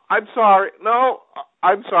 I'm sorry. No,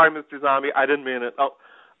 I'm sorry, Mr. Zombie. I didn't mean it. Oh,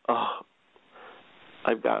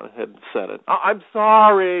 I've gone ahead and said it. I'm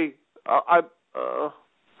sorry.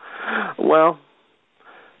 Well,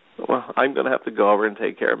 I'm going to have to go over and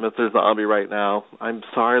take care of Mr. Zombie right now. I'm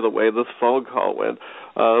sorry the way this phone call went.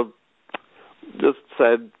 Just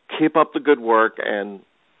said, keep up the good work, and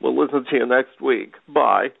we'll listen to you next week.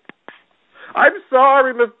 Bye. I'm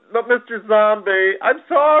sorry, Mr. Zombie. I'm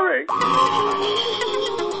sorry.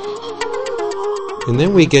 And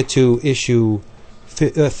then we get to issue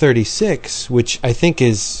 36, which I think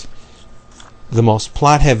is the most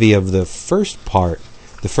plot-heavy of the first part,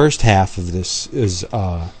 the first half of this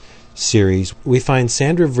series. We find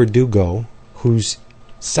Sandra Verdugo, who's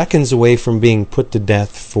seconds away from being put to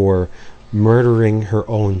death for murdering her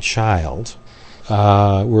own child.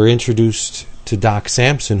 We're introduced to Doc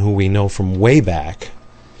Samson, who we know from way back.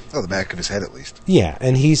 Oh, the back of his head, at least. Yeah,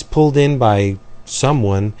 and he's pulled in by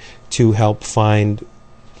someone to help find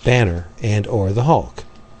Banner and or the Hulk.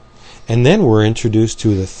 And then we're introduced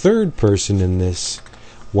to the third person in this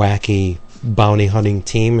wacky bounty hunting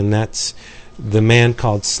team, and that's the man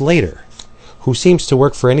called Slater, who seems to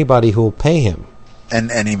work for anybody who will pay him.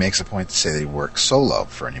 And he makes a point to say that he works solo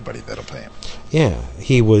for anybody that'll pay him. Yeah,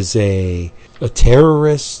 he was a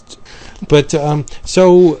terrorist. But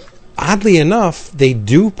so oddly enough, they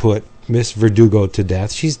do put Miss Verdugo to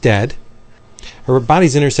death. She's dead. Her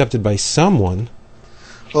body's intercepted by someone.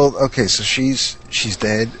 Well, okay, so she's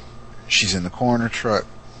dead. She's in the coroner truck.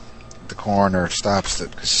 The coroner stops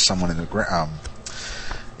because someone in the ground.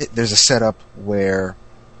 There's a setup where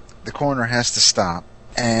the coroner has to stop,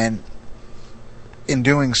 and in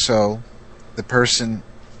doing so,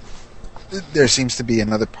 there seems to be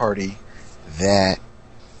another party that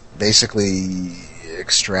basically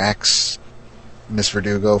extracts Miss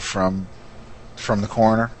Verdugo from the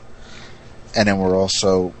coroner. And then we're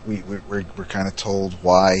also we're kind of told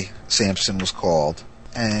why Samson was called,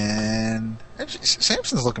 and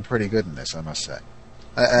Samson's looking pretty good in this, I must say.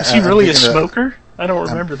 Is he really a smoker? I don't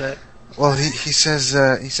remember that. Well, he says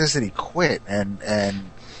that he quit, and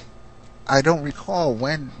I don't recall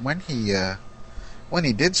when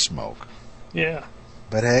he did smoke. Yeah.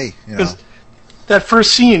 But hey, you know. That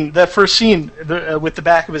first scene with the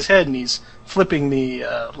back of his head and he's flipping the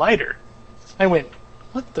lighter. I went,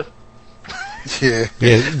 what the? Yeah.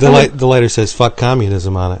 Yeah. The lighter says "fuck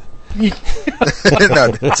communism" on it.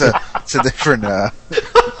 No, it's a different.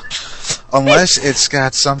 Unless it's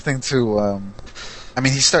got something to. I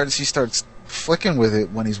mean, he starts flicking with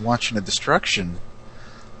it when he's watching the destruction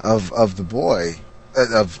of the boy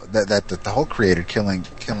of that the Hulk created, killing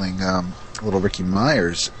little Ricky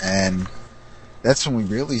Myers, and that's when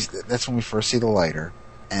we first see the lighter,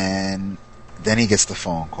 and then he gets the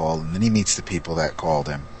phone call, and then he meets the people that called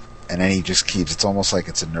him, and then he just keeps. It's almost like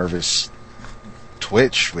it's a nervous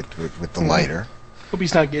twitch with the lighter. Hope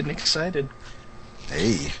he's not getting excited.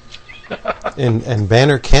 Hey. And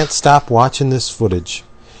Banner can't stop watching this footage.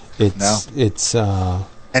 And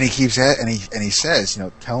he keeps at and he says,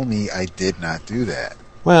 tell me I did not do that.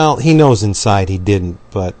 Well, he knows inside he didn't,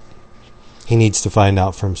 but he needs to find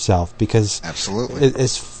out for himself, because absolutely,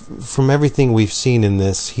 from everything we've seen in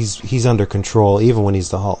this, he's under control even when he's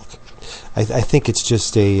the Hulk. I think it's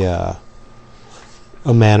just a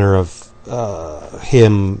manner of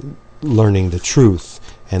him learning the truth,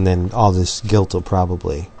 and then all this guilt will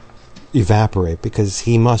probably evaporate, because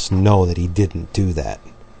he must know that he didn't do that.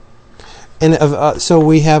 And so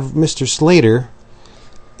we have Mr. Slater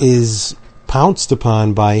is pounced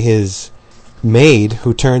upon by his maid,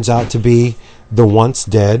 who turns out to be the once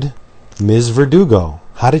dead Ms. Verdugo.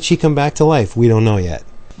 How did she come back to life? We don't know yet.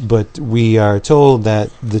 But we are told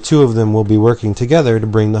that the two of them will be working together to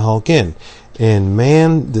bring the Hulk in. And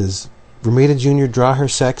man, does Romita Jr. draw her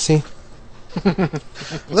sexy?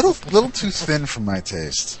 little too thin for my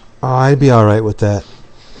taste. Oh, I'd be all right with that.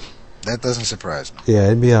 That doesn't surprise me. Yeah,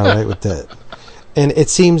 I'd be all right with that. And it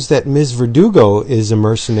seems that Ms. Verdugo is a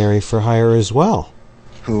mercenary for hire as well.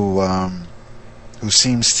 Who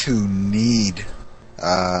seems to need...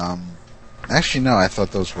 actually, no, I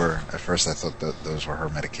thought those were... At first, I thought those were her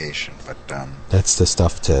medication, but... that's the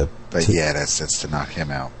stuff to... But yeah, that's to knock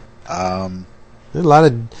him out. There's a lot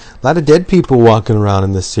of dead people walking around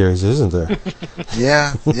in this series, isn't there?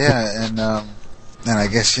 Yeah, and I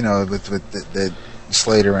guess, with the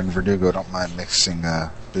Slater and Verdugo don't mind mixing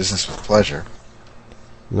business with pleasure.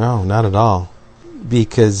 No, not at all.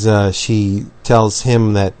 Because she tells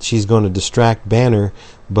him that she's going to distract Banner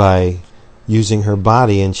by using her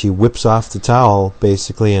body, and she whips off the towel,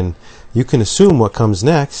 basically, and you can assume what comes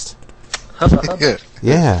next. Yeah.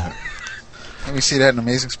 Yeah. Can we see that in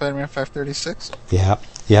Amazing Spider-Man 536?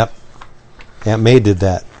 Yep. Aunt May did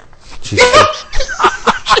that. She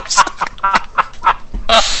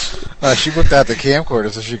whipped out the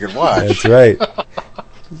camcorder so she could watch. That's right.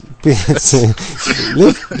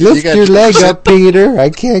 lift your leg up, Peter. I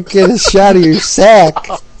can't get a shot of your sack.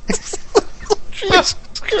 Jesus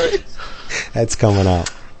Christ. That's coming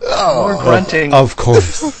out. More grunting. Of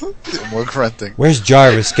course. More grunting. Where's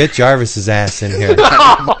Jarvis? Get Jarvis's ass in here.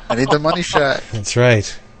 I need the money shot. That's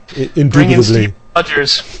right. Bring in Indubitably. Steve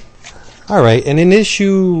Rogers. All right, and in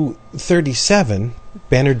issue 37,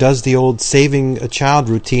 Banner does the old saving a child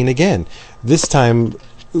routine again. This time,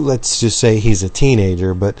 let's just say he's a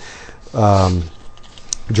teenager, but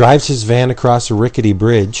drives his van across a rickety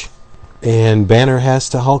bridge, and Banner has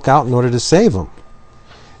to Hulk out in order to save him.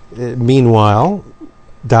 Meanwhile,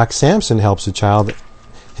 Doc Samson helps a child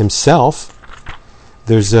himself.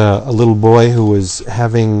 There's a little boy who was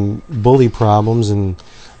having bully problems, and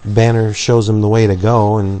Banner shows him the way to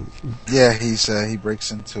go. And yeah, he breaks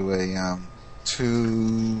into a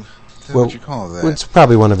what you call that? It's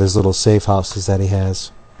probably one of his little safe houses that he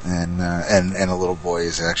has. And a little boy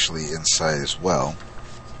is actually inside as well.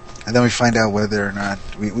 And then we find out whether or not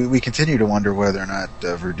we continue to wonder whether or not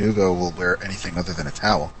Verdugo will wear anything other than a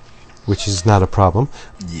towel. Which is not a problem.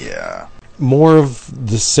 Yeah. More of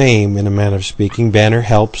the same, in a manner of speaking. Banner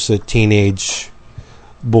helps a teenage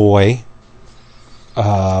boy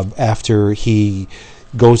after he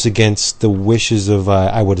goes against the wishes of,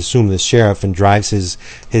 I would assume, the sheriff, and drives his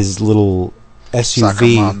little SUV, Soccer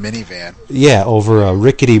mom minivan. Yeah, over a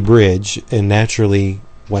rickety bridge, and naturally,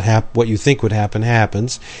 what you think would happen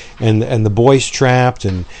happens, and the boy's trapped,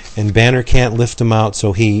 and Banner can't lift him out,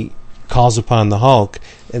 so he calls upon the Hulk.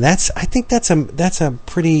 And I think that's a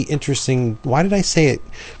pretty interesting. Why did I say it?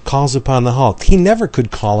 Calls upon the Hulk. He never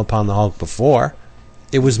could call upon the Hulk before.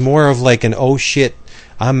 It was more of like an, oh shit,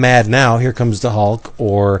 I'm mad now, here comes the Hulk.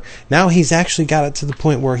 Or now he's actually got it to the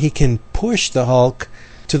point where he can push the Hulk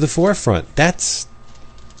to the forefront. I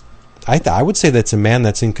would say that's a man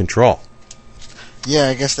that's in control. Yeah,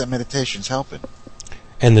 I guess that meditation's helping.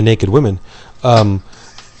 And the naked women.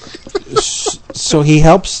 So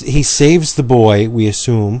he saves the boy, we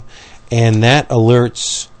assume, and that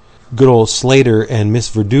alerts good old Slater and Miss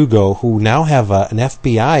Verdugo, who now have an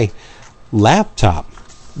FBI laptop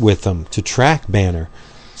with them to track Banner.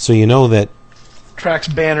 So you know that Tracks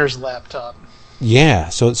Banner's laptop. Yeah,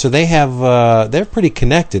 so they have they're pretty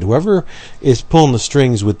connected. Whoever is pulling the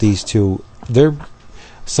strings with these two, they're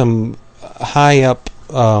some high up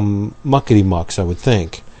muckety mucks, I would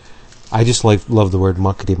think. I just love the word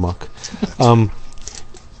muckety muck.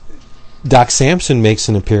 Doc Samson makes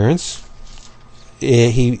an appearance.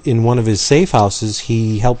 He in one of his safe houses.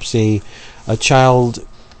 He helps a child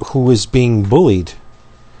who is being bullied.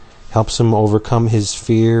 Helps him overcome his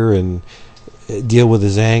fear and deal with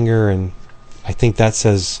his anger, and I think that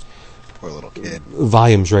says poor little kid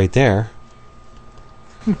volumes right there.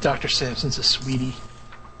 Dr. Samson's a sweetie.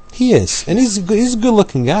 He is, and he's a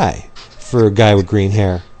good-looking guy for a guy with green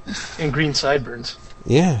hair and green sideburns.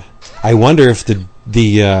 Yeah, I wonder if the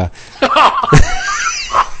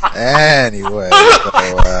anyway.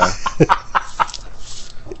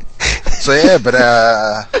 So yeah, but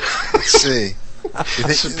let's see.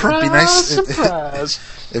 Surprise!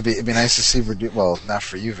 It'd be nice to see Verdugo. Well, not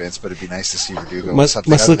for you, Vince, but it'd be nice to see Verdugo. Must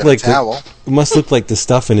look like the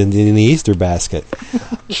stuffing in the Easter basket.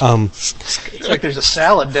 It's like there's a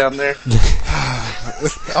salad down there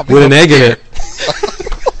with an egg in it.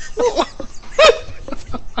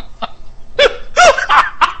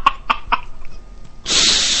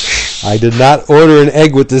 I did not order an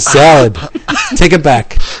egg with this salad. Take it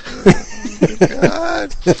back.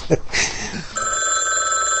 God.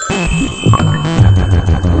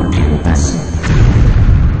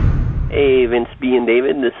 Hey, Vince B. and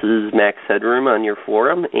David, this is Max Headroom on your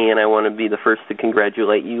forum, and I want to be the first to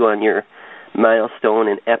congratulate you on your milestone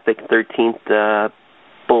and epic 13th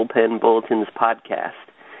Bullpen Bulletins podcast.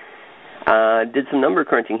 Did some number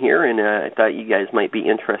crunching here, and I thought you guys might be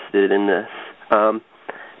interested in this.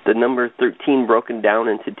 The number 13 broken down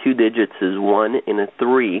into two digits is 1 and a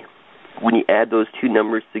 3. When you add those two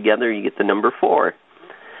numbers together, you get the number 4.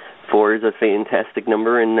 4 is a fantastic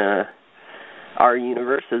number in our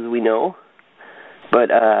universe, as we know. But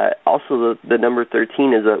also the number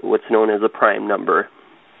 13 is what's known as a prime number,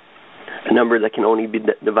 a number that can only be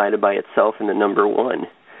divided by itself in the number 1.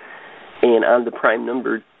 And on the prime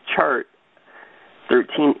number chart,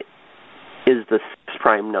 13 is the 6th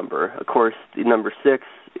prime number. Of course, the number 6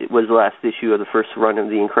 was the last issue of the first run of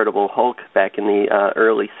The Incredible Hulk back in the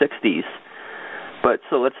early 60s. But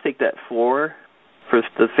so let's take that 4 for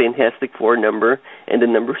the Fantastic Four number and the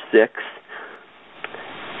number 6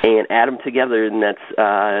 and add them together, and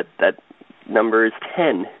that number is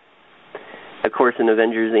 10. Of course, in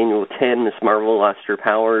Avengers Annual 10, Miss Marvel lost her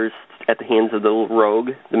powers at the hands of the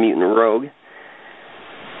Rogue, the mutant Rogue.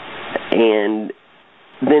 And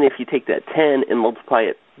then if you take that 10 and multiply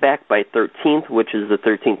it back by 13th, which is the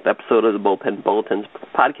 13th episode of the Bullpen Bulletins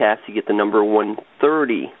podcast, you get the number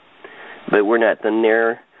 130. But we're not done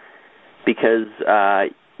there, because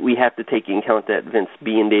we have to take into account that Vince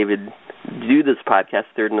B. and David do this podcast.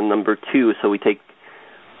 They're in the number 2, so we take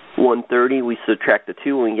 130, we subtract the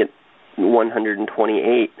 2, and we get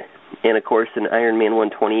 128. And, of course, in Iron Man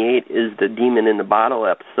 128 is the Demon in the Bottle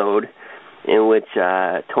episode, in which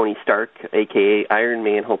Tony Stark, a.k.a. Iron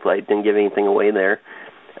Man, hopefully I didn't give anything away there,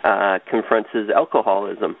 confronts his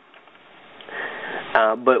alcoholism.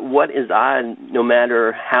 But what is odd, no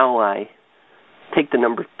matter how I take the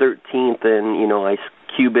number 13th and, I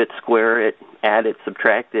cube it, square it, add it,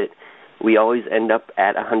 subtract it, we always end up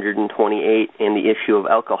at 128 in the issue of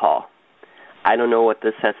alcohol. I don't know what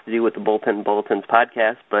this has to do with the Bullpen Bulletins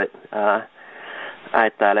podcast, but I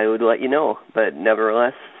thought I would let you know. But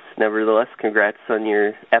nevertheless, congrats on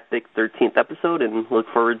your epic 13th episode, and look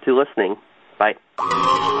forward to listening. Bye.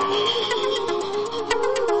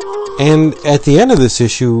 And at the end of this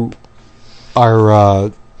issue,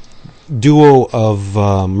 our duo of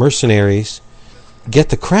mercenaries get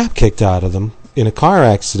the crap kicked out of them in a car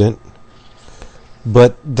accident,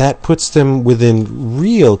 but that puts them within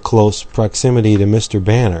real close proximity to Mr.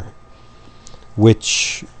 Banner,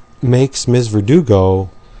 which makes Ms.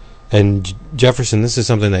 Verdugo, and Jefferson, this is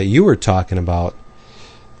something that you were talking about,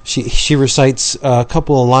 she recites a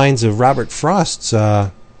couple of lines of Robert Frost's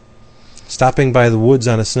Stopping by the Woods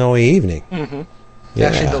on a Snowy Evening. Mm-hmm. Yeah.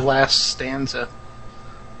 Actually, the last stanza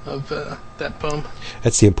of that poem.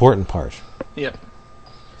 That's the important part. Yep.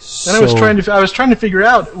 And I was trying to figure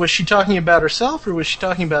out, was she talking about herself or was she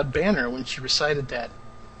talking about Banner when she recited that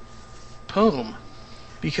poem?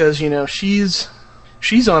 Because she's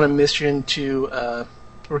on a mission to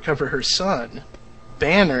recover her son.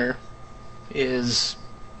 Banner is,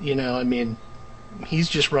 he's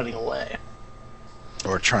just running away.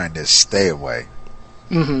 Or trying to stay away.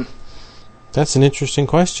 Mm-hmm. That's an interesting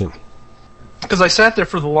question. Because I sat there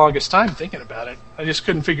for the longest time thinking about it. I just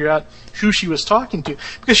couldn't figure out who she was talking to.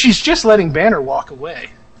 Because she's just letting Banner walk away.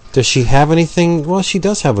 Does she have anything? Well, she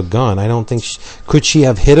does have a gun. I don't think... Could she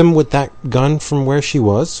have hit him with that gun from where she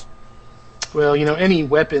was? Well, any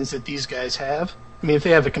weapons that these guys have. I mean, if they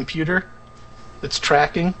have a computer that's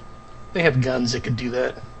tracking, they have guns that could do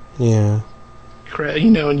that. Yeah.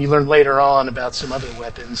 And you learn later on about some other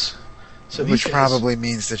weapons. So which probably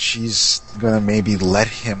means that she's going to maybe let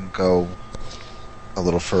him go a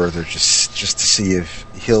little further just to see if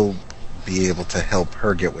he'll be able to help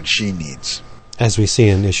her get what she needs. As we see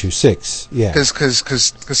in issue 6, yeah. Because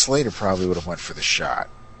Slater probably would have went for the shot.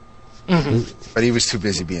 Mm-hmm. But he was too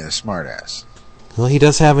busy being a smartass. Well, he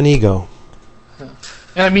does have an ego. And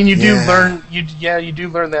I mean, you do learn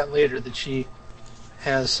that later, that she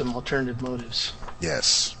has some alternative motives.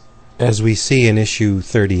 Yes. As we see in issue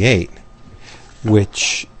 38,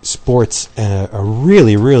 which sports a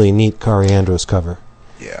really, really neat Kari Andros cover.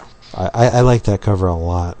 Yeah. I like that cover a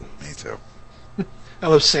lot. Me too. I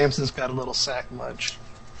love Samson's got a little sack lunch.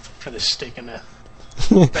 Kind of sticking a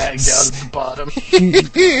bag down at the bottom.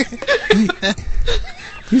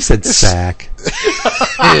 You said sack.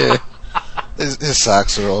 Yeah. His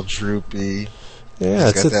socks are all droopy. Yeah,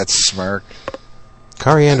 He's got that smirk.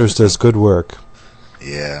 Kari Andros does good work.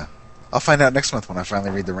 Yeah. I'll find out next month when I finally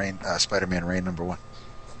read the Spider-Man Reign #1.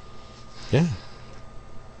 Yeah.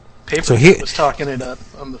 Paper was talking it up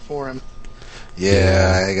on the forum.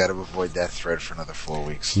 Yeah, I got to avoid that thread for another 4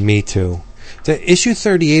 weeks. Me too. The issue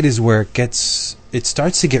 38 is where it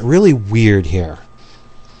starts to get really weird here.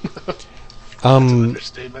 That's an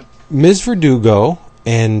understatement. Ms. Verdugo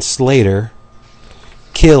and Slater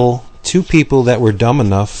kill 2 people that were dumb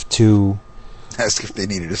enough to ask if they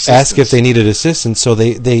needed assistance. So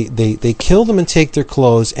they kill them and take their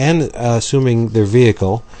clothes and assuming their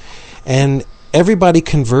vehicle, and everybody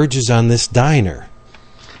converges on this diner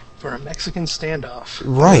for a Mexican standoff.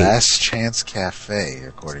 Right. Last Chance Cafe,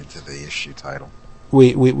 according to the issue title.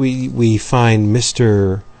 We find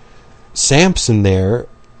Mr. Sampson there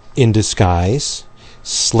in disguise.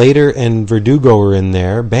 Slater and Verdugo are in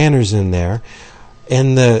there. Banner's in there.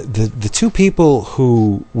 And the 2 people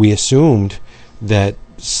who we assumed that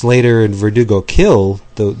Slater and Verdugo kill,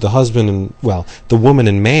 the husband and, well, the woman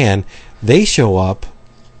and man, they show up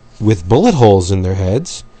with bullet holes in their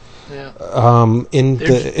heads.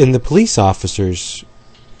 in the police officers'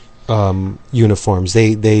 uniforms.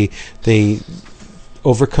 They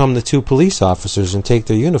overcome the two police officers and take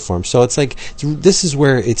their uniforms. So it's like this is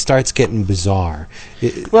where it starts getting bizarre.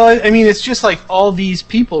 Well, I mean, it's just like all these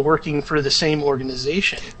people working for the same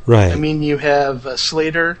organization. Right. I mean, you have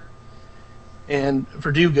Slater and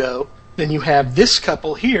Verdugo. Then you have this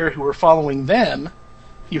couple here who are following them.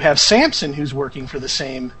 You have Samson who's working for the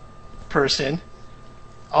same person.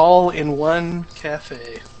 All in one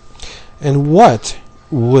cafe. And what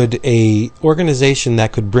would a organization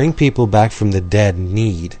that could bring people back from the dead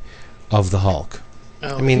need of the Hulk?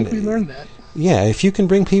 Oh, I mean, think we learned that. Yeah, if you can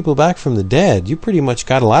bring people back from the dead, you pretty much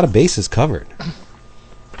got a lot of bases covered.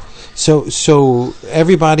 So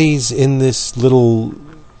everybody's in this little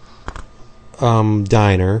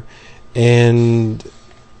diner, and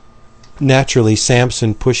naturally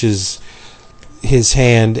Samson pushes his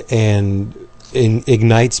hand and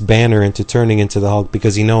ignites Banner into turning into the Hulk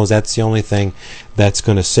because he knows that's the only thing that's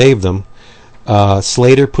going to save them.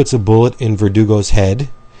 Slater puts a bullet in Verdugo's head.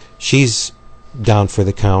 She's down for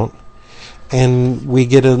the count. And we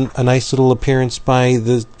get a nice little appearance by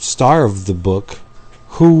the star of the book,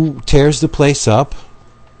 who tears the place up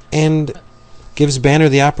and gives Banner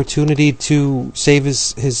the opportunity to save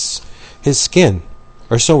his skin.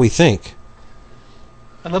 Or so we think.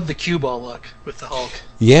 I love the cue ball look with the Hulk.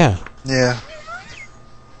 Yeah. Yeah.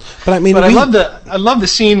 But I mean, I love the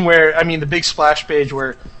scene where, I mean, the big splash page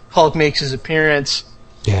where Hulk makes his appearance.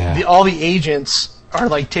 Yeah. All the agents are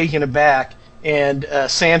like taken aback, and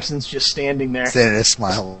Samson's just standing there,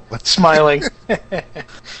 smiling. You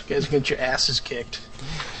guys get your asses kicked.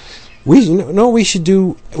 We know what we should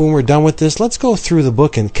do when we're done with this. Let's go through the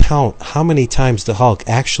book and count how many times the Hulk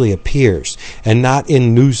actually appears, and not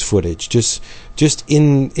in news footage, just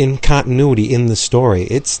in continuity in the story.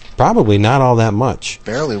 It's probably not all that much.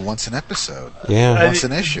 Barely once an episode. Yeah, once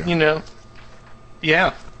an issue. You know,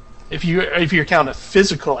 yeah. If you count a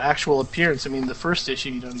physical, actual appearance, I mean, the first issue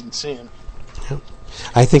you don't even see him.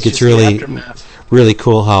 I think it's really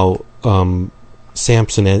cool how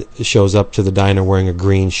Samson shows up to the diner wearing a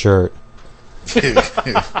green shirt.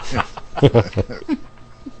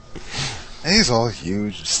 And he's all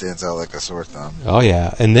huge, stands out like a sore thumb. Oh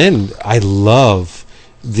yeah, and then I love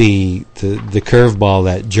the curveball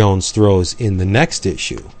that Jones throws in the next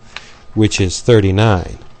issue, which is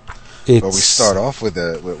 39. But we start off with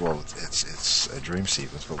it's a dream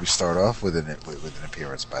sequence, but we start off with an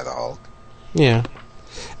appearance by the Hulk. Yeah,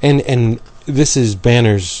 and this is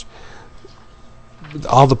Banner's.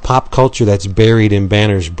 All the pop culture that's buried in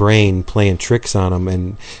Banner's brain playing tricks on him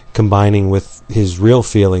and combining with his real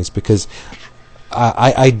feelings, because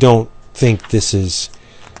I don't think this is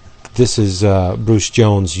Bruce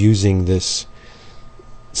Jones using this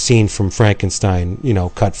scene from Frankenstein,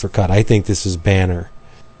 cut for cut. I think this is Banner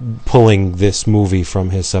pulling this movie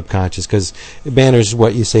from his subconscious, because Banner's,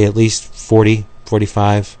 what you say, at least 40,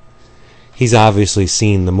 45. He's obviously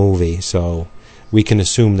seen the movie, so we can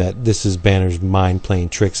assume that this is Banner's mind playing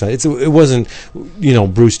tricks. It wasn't,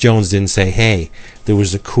 Bruce Jones didn't say, hey, there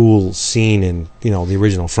was a cool scene in, the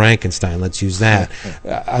original Frankenstein, let's use that.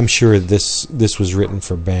 I'm sure this was written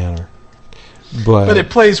for Banner. But it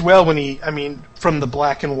plays well when from the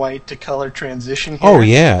black and white to color transition here. Oh,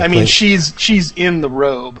 yeah. I mean, she's in the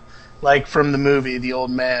robe, like from the movie, the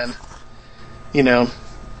old man,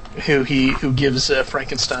 who gives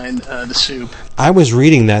Frankenstein the soup. I was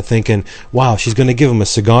reading that thinking, wow, she's going to give him a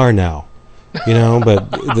cigar now, but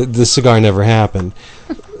the cigar never happened.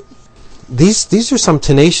 These are some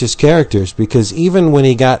tenacious characters, because even when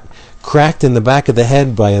he got cracked in the back of the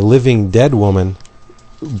head by a living dead woman,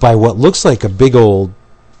 by what looks like a big old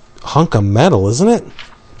hunk of metal, isn't it?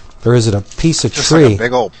 Or is it a piece of just tree? Like a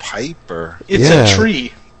big old pipe, or it's a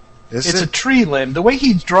tree. It's a tree limb. The way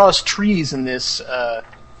he draws trees in this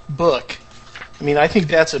book, I think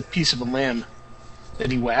that's a piece of a limb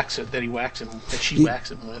that she whacks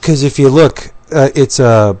him with. Because if you look, it's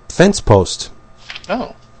a fence post.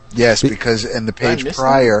 Oh. Yes, because in the page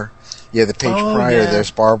prior,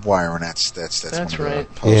 there's barbed wire, and that's one of the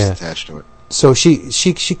posts attached to it. So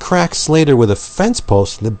she cracks Slater with a fence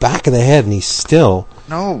post in the back of the head, and he's still.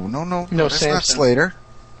 No, that's Samson. not Slater.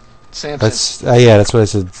 Samson. That's what I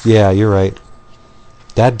said. Yeah, you're right.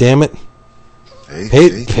 That damn it.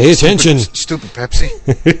 Pay attention. Stupid Pepsi.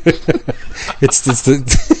 It's the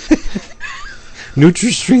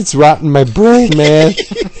NutraStreet's rotting my brain, man.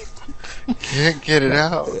 Can't get it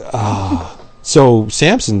out. So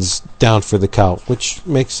Samson's down for the count, which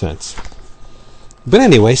makes sense. But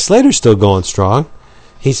anyway, Slater's still going strong.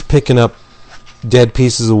 He's picking up dead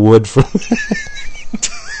pieces of wood from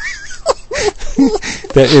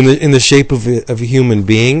that in the shape of a human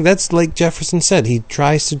being. That's like Jefferson said. He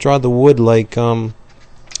tries to draw the wood like it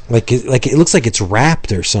looks like it's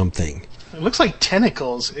wrapped or something. It looks like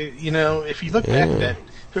tentacles. You know, if you look back at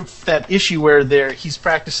that issue where he's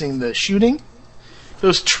practicing the shooting,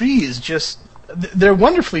 those trees they're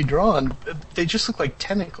wonderfully drawn. They just look like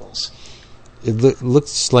tentacles. It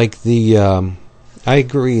looks like the. I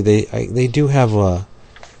agree. They do have a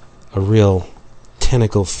real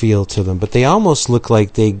tentacle feel to them, but they almost look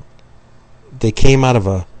like they came out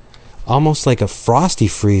of almost like a Frosty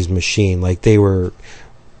Freeze machine, like they were,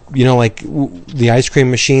 you know, like the ice cream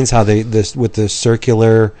machines, how with the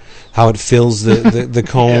circular, how it fills the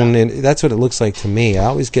cone, and that's what it looks like to me. I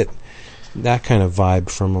always get that kind of vibe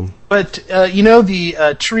from them. But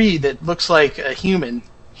the tree that looks like a human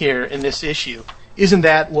here in this issue, isn't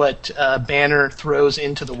that what Banner throws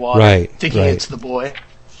into the water, thinking it's the boy?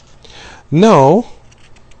 No,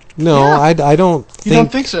 yeah. I don't think... You don't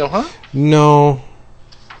think so, huh? No.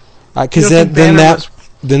 Because then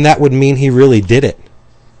that would mean he really did it.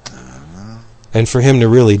 And for him to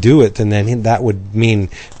really do it, then that would mean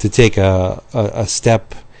to take a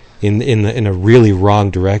step in a really wrong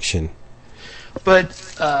direction.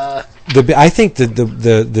 But I think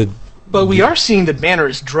But we are seeing that Banner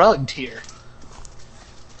is drugged here.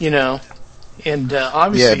 You know, and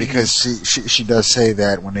obviously... Yeah, because she does say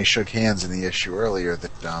that when they shook hands in the issue earlier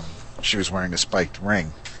that she was wearing a spiked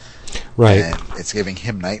ring. Right. And it's giving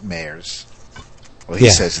him nightmares. Well, he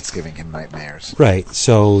says it's giving him nightmares. Right.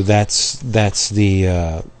 So that's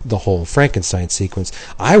the whole Frankenstein sequence.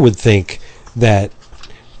 I would think that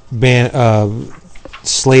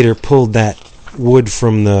Slater pulled that wood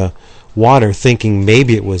from the water thinking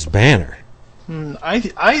maybe it was Banner.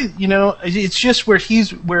 It's just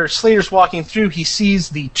where Slater's walking through, he sees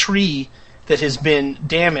the tree that has been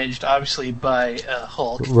damaged, obviously, by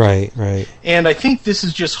Hulk. Right. And I think this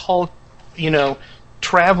is just Hulk,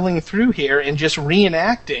 traveling through here and just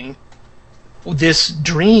reenacting this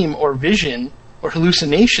dream or vision or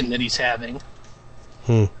hallucination that he's having.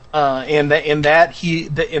 And that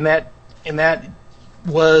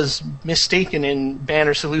was mistaken in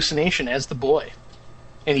Banner's hallucination as the boy.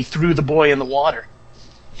 And he threw the boy in the water.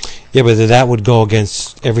 Yeah, but that would go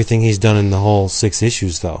against everything he's done in the whole 6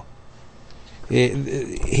 issues, though.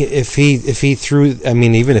 If he threw,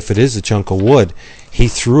 even if it is a chunk of wood, he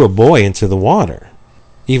threw a boy into the water.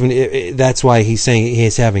 That's why he's saying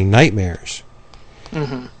he's having nightmares.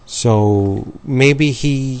 Mm-hmm. So maybe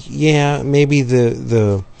maybe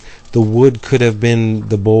the wood could have been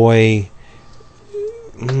the boy.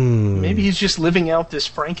 Maybe he's just living out this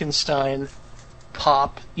Frankenstein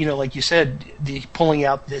pop, like you said, pulling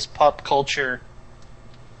out this pop culture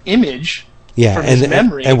image from his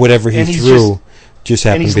memory. And whatever he threw just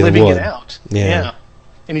happened to be the wood. And he's living it out. Yeah.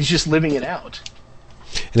 And he's just living it out.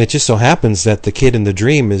 And it just so happens that the kid in the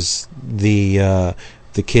dream is the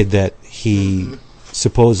kid that he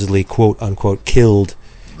supposedly, quote unquote, killed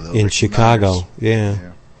in Chicago.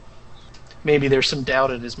 Yeah. Maybe there's some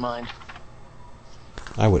doubt in his mind.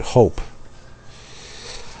 I would hope.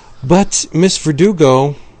 But Miss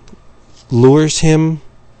Verdugo lures him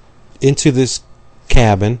into this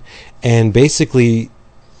cabin and basically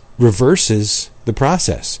reverses the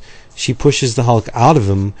process. She pushes the Hulk out of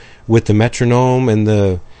him with the metronome and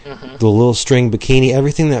the little string bikini.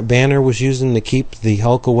 Everything that Banner was using to keep the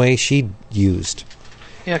Hulk away, she used.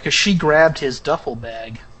 Yeah, because she grabbed his duffel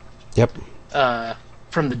bag. Yep.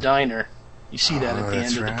 From the diner. You see that at the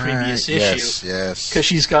end of the previous issue. Yes. Because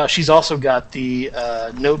she's also got the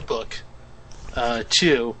notebook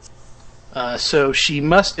too. So she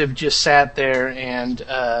must have just sat there and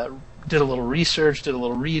did a little research, did a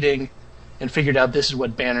little reading, and figured out this is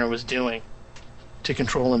what Banner was doing to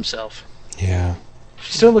control himself. Yeah.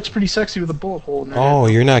 She still looks pretty sexy with a bullet hole in her head.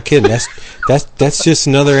 You're not kidding. That's just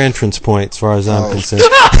another entrance point as far as I'm concerned.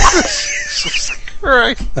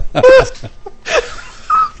 Right.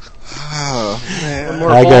 Oh, man. One more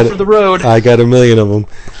ball for the road. I got a million of them.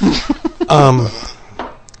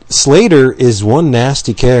 Slater is one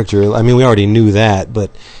nasty character. We already knew that,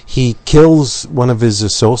 but he kills one of his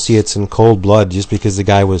associates in cold blood just because the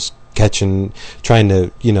guy was trying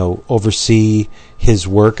to, oversee his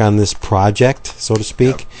work on this project, so to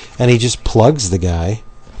speak. Yep. And he just plugs the guy.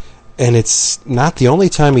 And it's not the only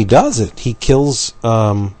time he does it. He kills,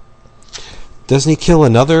 doesn't he kill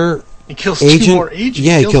another... He kills 2 more agents.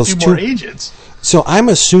 Yeah, he kills 2 more agents. So I'm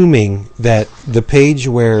assuming that the page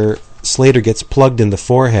where Slater gets plugged in the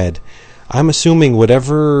forehead, I'm assuming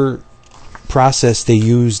whatever process they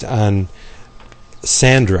used on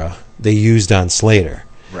Sandra, they used on Slater.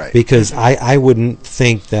 Right. Because I wouldn't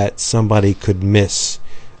think that somebody could miss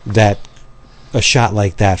that a shot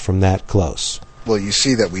like that from that close. Well, you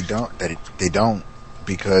see that they don't,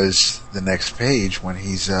 because the next page, when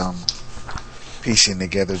he's piecing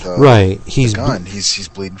together the gun, he's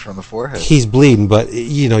bleeding from the forehead. He's bleeding, but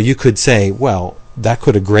you could say, well, that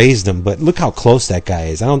could have grazed him, but look how close that guy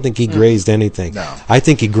is. I don't think he grazed anything. No. I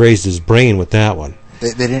think he grazed his brain with that one.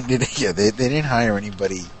 They didn't hire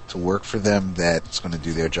anybody to work for them that's going to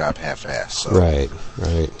do their job half-assed. So right.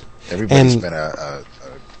 Everybody's been a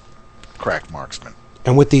crack marksman.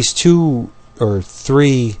 And with these two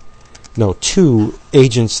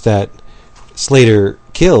agents that Slater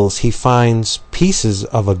kills, he finds pieces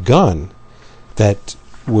of a gun that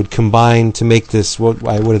would combine to make this, what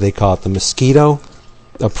do they call it, the Mosquito?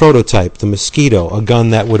 A prototype, the Mosquito, a gun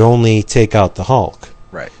that would only take out the Hulk.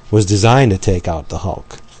 Right. Was designed to take out the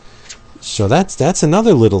Hulk. So that's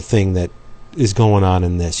another little thing that is going on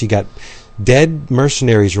in this. You got dead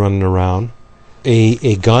mercenaries running around,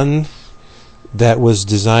 a gun that was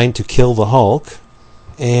designed to kill the Hulk,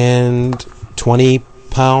 and 20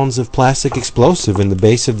 pounds of plastic explosive in the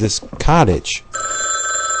base of this cottage.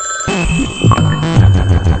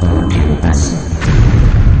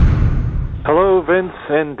 Hello, Vince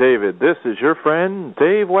and David. This is your friend,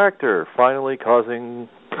 Dave Wachter, finally calling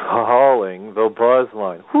the buzz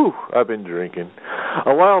line. Whew, I've been drinking.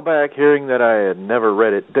 A while back, hearing that I had never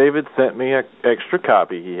read it, David sent me an extra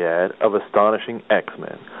copy he had of Astonishing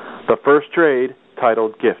X-Men, the first trade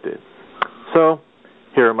titled Gifted. So,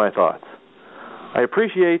 here are my thoughts. I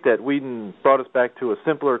appreciate that Whedon brought us back to a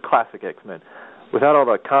simpler classic X-Men, without all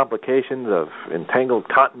the complications of entangled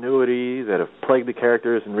continuity that have plagued the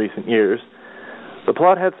characters in recent years. The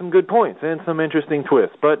plot had some good points and some interesting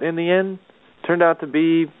twists, but in the end, turned out to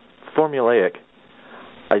be formulaic.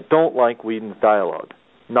 I don't like Whedon's dialogue.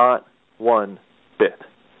 Not one bit.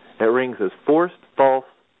 It rings as forced, false,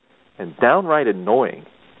 and downright annoying.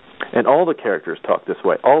 And all the characters talk this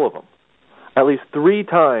way, all of them. At least 3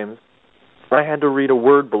 times, I had to read a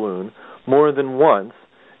word balloon more than once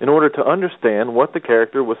in order to understand what the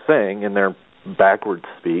character was saying in their backwards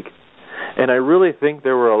speak. And I really think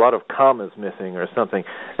there were a lot of commas missing or something,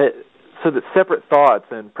 so that separate thoughts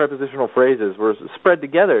and prepositional phrases were spread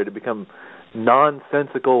together to become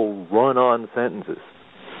nonsensical run-on sentences.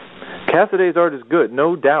 Cassaday's art is good,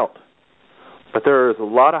 no doubt, but there is a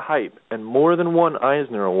lot of hype and more than one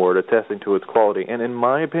Eisner Award attesting to its quality, and in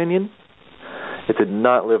my opinion, it did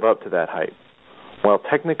not live up to that hype. While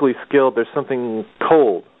technically skilled, there's something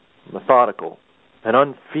cold, methodical, and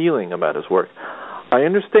unfeeling about his work. I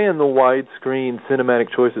understand the widescreen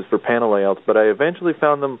cinematic choices for panel layouts, but I eventually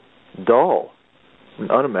found them dull and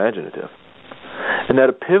unimaginative. And at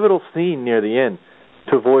a pivotal scene near the end,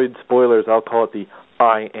 to avoid spoilers, I'll call it the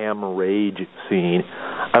I Am Rage scene,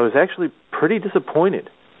 I was actually pretty disappointed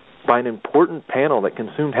by an important panel that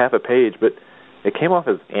consumed half a page, but it came off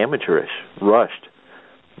as amateurish, rushed,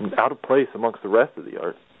 and out of place amongst the rest of the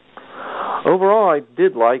art. Overall, I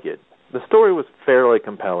did like it. The story was fairly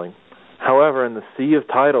compelling. However, in the sea of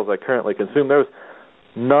titles I currently consume, there was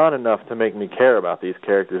not enough to make me care about these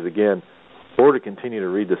characters again, or to continue to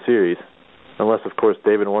read the series. Unless, of course,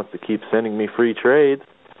 David wants to keep sending me free trades.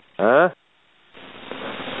 Huh?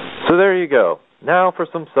 So there you go. Now for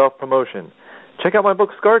some self-promotion. Check out my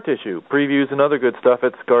book, Scar Tissue, previews and other good stuff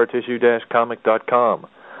at scartissue-comic.com.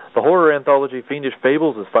 The horror anthology Fiendish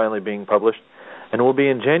Fables is finally being published, and will be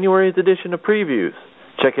in January's edition of previews.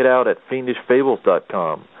 Check it out at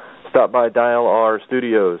fiendishfables.com. Stop by Dial R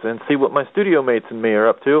Studios and see what my studio mates and me are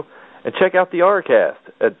up to, and check out the Rcast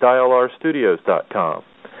at dialrstudios.com.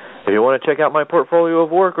 If you want to check out my portfolio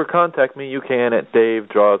of work or contact me, you can at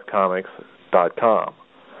davedrawscomics.com.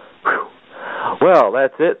 Whew. Well,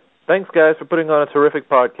 that's it. Thanks, guys, for putting on a terrific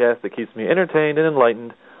podcast that keeps me entertained and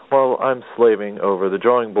enlightened while I'm slaving over the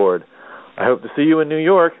drawing board. I hope to see you in New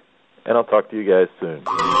York, and I'll talk to you guys soon.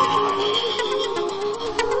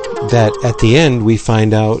 That at the end we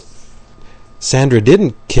find out Sandra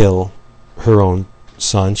didn't kill her own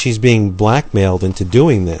son. She's being blackmailed into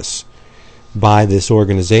doing this by this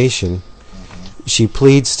organization. She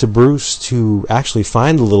pleads to Bruce to actually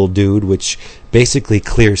find the little dude, which basically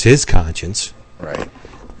clears his conscience. Right.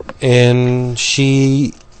 And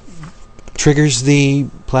she triggers the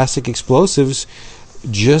plastic explosives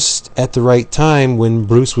just at the right time when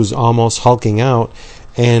Bruce was almost hulking out,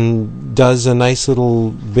 and does a nice little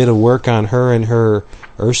bit of work on her and her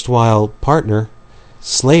erstwhile partner,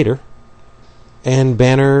 Slater. And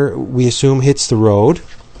Banner, we assume, hits the road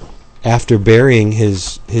after burying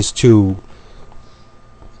his 2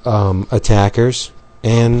 attackers,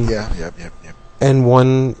 and Yep. and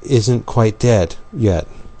one isn't quite dead yet.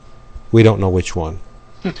 We don't know which one.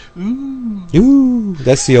 Ooh,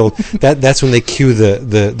 that's the old. That's when they cue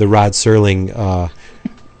the Rod Serling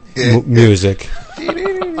music.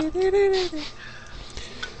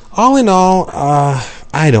 All in all,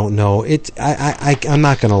 I don't know. I'm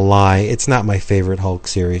not gonna lie. It's not my favorite Hulk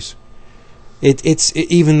series. It's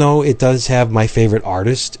even though it does have my favorite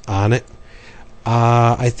artist on it.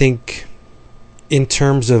 I think in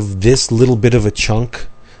terms of this little bit of a chunk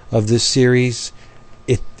of this series,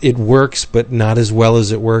 it works, but not as well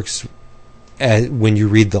as it works when you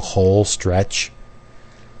read the whole stretch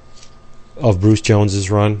of Bruce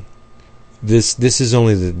Jones's run. This is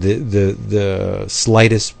only the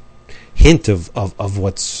slightest hint of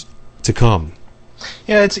what's to come.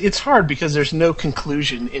 Yeah, it's hard because there's no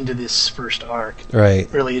conclusion into this first arc.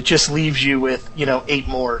 Right. Really, it just leaves you with 8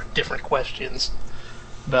 more different questions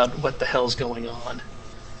about what the hell's going on.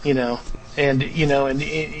 And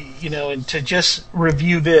to just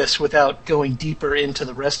review this without going deeper into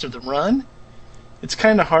the rest of the run, it's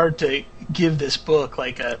kind of hard to give this book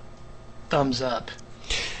like a thumbs up.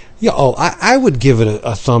 Yeah, I would give it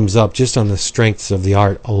a thumbs up just on the strengths of the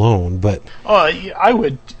art alone, but I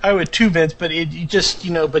would too, Vince. But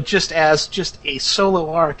but just as a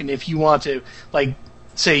solo arc, and if you want to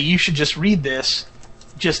say you should just read this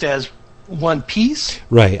just as one piece,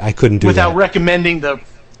 right? I couldn't do without that. recommending the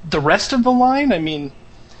rest of the line. I mean,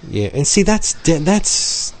 yeah, and see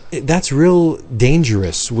that's real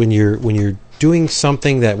dangerous when you're doing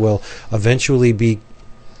something that will eventually be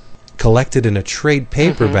collected in a trade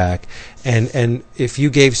paperback, and if you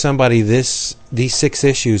gave somebody these 6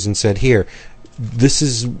 issues and said, here, this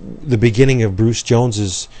is the beginning of Bruce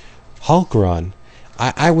Jones's Hulk run,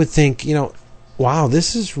 I would think, wow,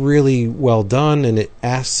 this is really well done, and it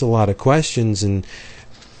asks a lot of questions, and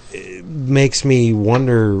it makes me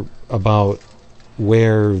wonder about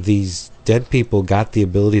where these dead people got the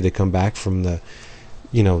ability to come back from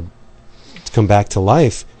come back to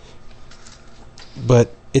life.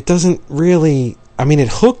 But it doesn't really... I mean, it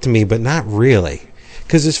hooked me, but not really.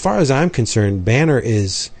 Because as far as I'm concerned, Banner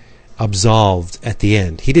is absolved at the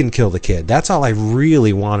end. He didn't kill the kid. That's all I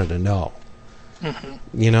really wanted to know.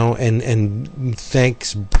 And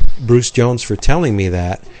thanks Bruce Jones for telling me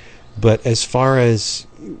that. But as far as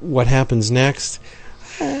what happens next,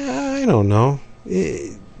 I don't know.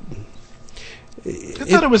 I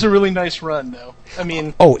thought it was a really nice run, though. I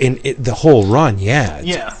mean... Oh, the whole run, yeah.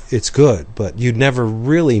 Yeah. It's good, but you'd never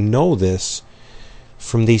really know this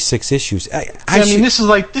from these 6 issues. I mean, this is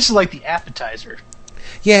like the appetizer.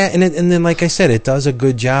 Yeah, and then, like I said, it does a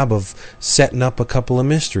good job of setting up a couple of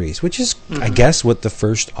mysteries, which is, I guess, what the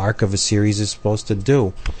first arc of a series is supposed to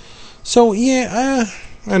do. So, yeah,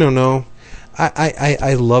 I don't know.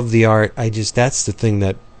 I love the art. That's the thing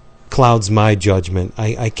that clouds my judgment.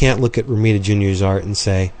 I can't look at Romita Jr.'s art and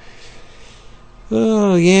say,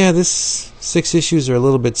 oh, yeah, this 6 issues are a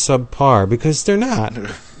little bit subpar, because they're not.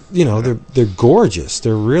 They're gorgeous.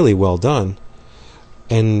 They're really well done.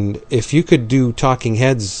 And if you could do Talking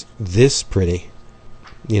Heads this pretty,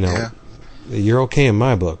 you're okay in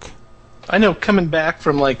my book. I know, coming back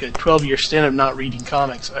from like a 12-year stint of not reading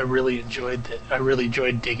comics, I really enjoyed that. I really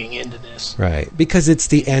enjoyed digging into this. Right, because it's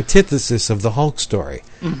the antithesis of the Hulk story.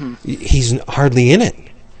 He's hardly in it.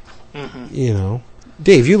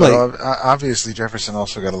 Dave, you obviously Jefferson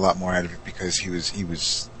also got a lot more out of it because you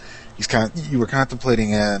were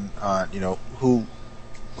contemplating who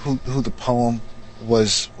the poem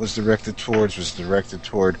was directed towards. Was directed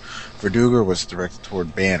toward Verdugo, was directed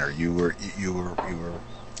toward Banner. You were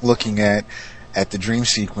looking at the dream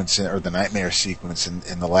sequence or the nightmare sequence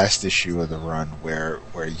in the last issue of the run where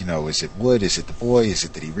is it Wood, is it the boy, is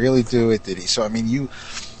it did he really do it, so I mean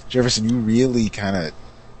Jefferson, you really kind of,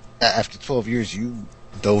 after 12 years you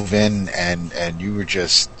dove in and you were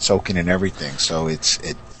just soaking in everything. So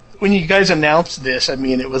when you guys announced this, I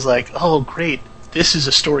mean, it was like, oh great, this is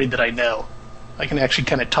a story that I know. I can actually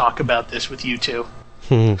kind of talk about this with you two.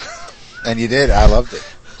 And you did. I loved it.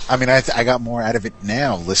 I mean, I got more out of it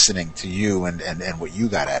now listening to you and what you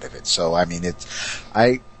got out of it. So, I mean,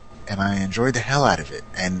 I enjoyed the hell out of it.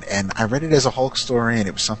 And I read it as a Hulk story, and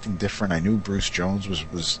it was something different. I knew Bruce Jones was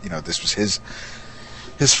this was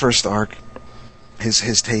his first arc,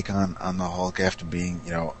 his take on the Hulk after being,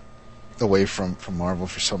 away from Marvel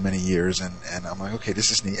for so many years, and I'm like, okay,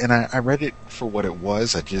 this is neat. And I read it for what it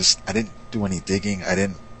was. I didn't do any digging. I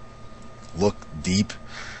didn't look deep.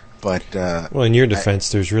 But well, in your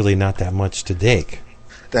defense, there's really not that much to dig.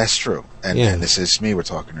 That's true, and this is me we're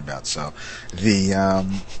talking about. So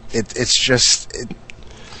it's just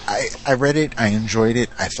I read it, I enjoyed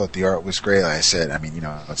it. I thought the art was great. Like I said, I mean,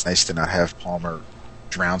 it's nice to not have Palmer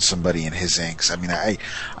drown somebody in his inks. I mean, I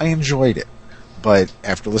enjoyed it, But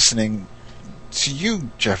after listening to you,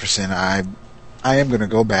 Jefferson, I am going to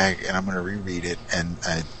go back and I'm going to reread it, and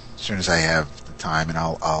as soon as I have the time, and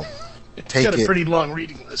I'll take got a it. pretty long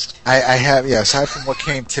reading list. I have, yeah. Aside from what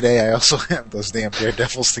came today, I also have those damn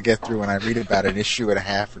Daredevils to get through, and I read about an issue and a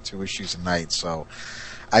half or 2 issues a night. So,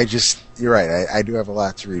 you're right. I do have a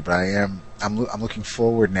lot to read, but I'm looking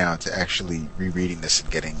forward now to actually rereading this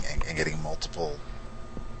and getting multiple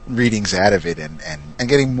readings out of it, and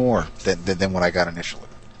getting more than what I got initially.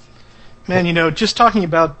 Man, just talking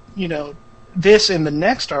about this in the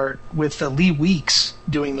next arc with Lee Weeks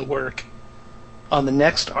doing the work on the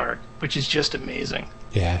next arc, which is just amazing.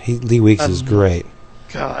 Yeah, Lee Weeks is great.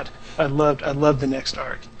 God, I love the next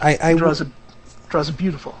arc. He draws a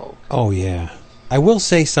beautiful Hulk. Oh yeah, I will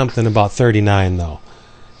say something about 39 though.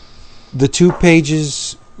 The 2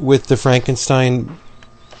 pages with the Frankenstein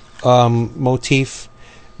motif,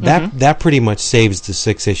 that pretty much saves the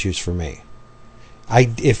 6 issues for me.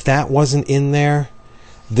 If that wasn't in there,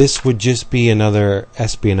 this would just be another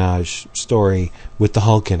espionage story with the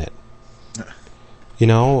Hulk in it.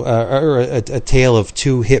 Or a tale of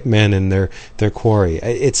 2 hitmen and their quarry.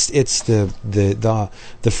 It's the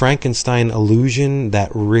Frankenstein illusion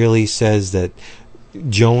that really says that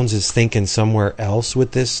Jones is thinking somewhere else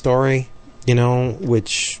with this story.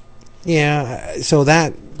 Which, yeah. So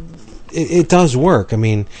that it does work. I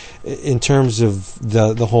mean, in terms of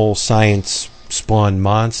the whole science spawned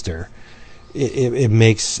monster,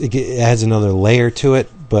 it adds another layer to it.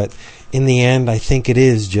 But in the end, I think it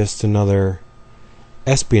is just another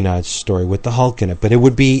espionage story with the Hulk in it, but it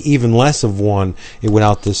would be even less of one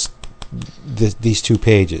without these 2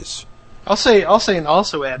 pages. I'll say and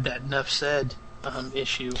also add that Enough Said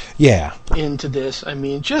issue into this. I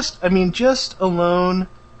mean just alone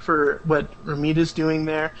for what Romita's doing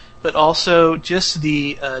there, but also just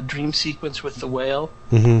the dream sequence with the whale.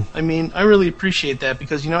 Mm-hmm. I mean, I really appreciate that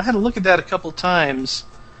because I had to look at that a couple times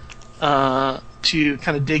to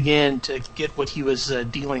kind of dig in to get what he was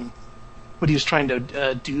what he was trying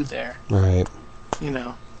to do there. Right.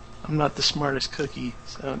 I'm not the smartest cookie,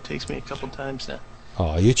 so it takes me a couple times to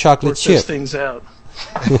you chocolate chip. Those things out.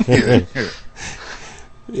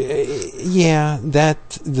 Yeah,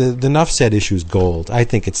 the Enough Said issue is gold. I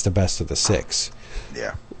think it's the best of the 6.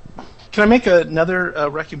 Yeah. Can I make another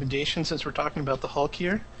recommendation since we're talking about the Hulk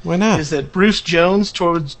here? Why not? Is that Bruce Jones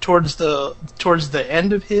towards the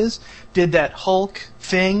end of his did that Hulk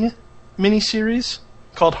Thing miniseries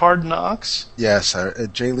called Hard Knocks. Yes,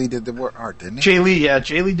 Jay Lee did the art, didn't he? Jay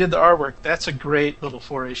Lee did the artwork. That's a great little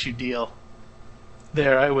 4-issue deal.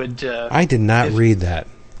 There, I would. I did not read that.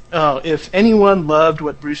 Oh, if anyone loved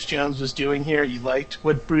what Bruce Jones was doing here, you liked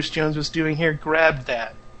what Bruce Jones was doing here, grab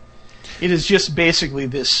that. It is just basically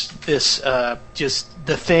this just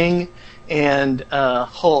the Thing and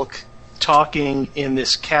Hulk talking in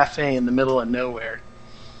this cafe in the middle of nowhere.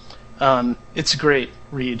 It's a great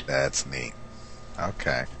read. That's neat.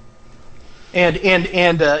 Okay. And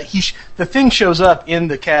the Thing shows up in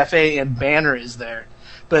the cafe and Banner is there,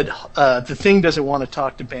 but the Thing doesn't want to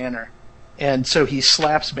talk to Banner, and so he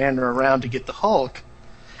slaps Banner around to get the Hulk.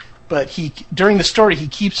 But during the story he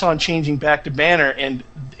keeps on changing back to Banner, and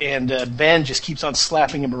Ben just keeps on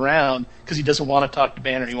slapping him around because he doesn't want to talk to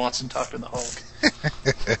Banner. He wants to talk to the Hulk.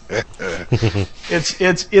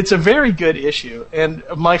 It's a very good issue, and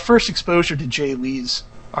my first exposure to Jay Lee's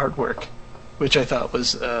artwork, which I thought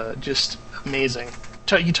was just amazing.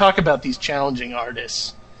 You talk about these challenging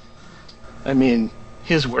artists. I mean,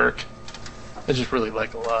 his work I just really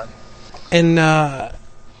like a lot. And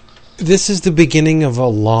this is the beginning of a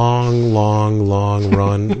long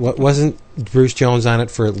run. Wasn't Bruce Jones on it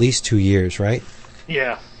for at least 2 years, right?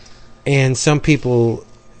 Yeah. And some people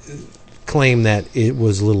claim that it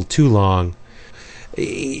was a little too long.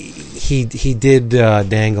 He did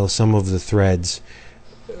dangle some of the threads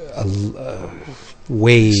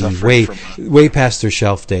way past their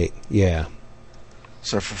shelf date. Yeah.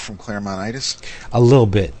 Suffer from Claremont-itis? A little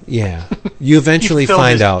bit, yeah. You eventually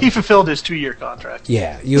find out. He fulfilled his 2-year contract.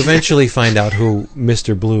 Yeah, you eventually find out who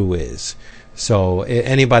Mr. Blue is. So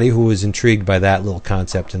anybody who is intrigued by that little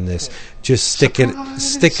concept in this, just stick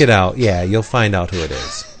it out. Yeah, you'll find out who it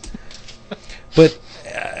is. But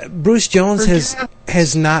Bruce Jones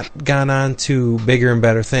has not gone on to bigger and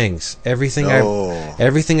better things. Everything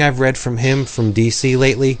I've read from him from DC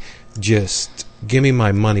lately, just give me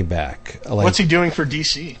my money back. What's he doing for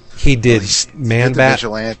DC? He did Man-Bat.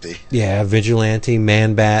 Vigilante. Yeah, Vigilante,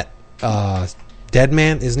 Man-Bat,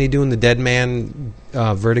 Deadman. Isn't he doing the Deadman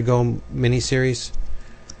Vertigo miniseries?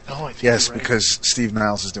 Oh, I think yes, you're right. because Steve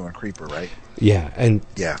Niles is doing Creeper, right? Yeah, and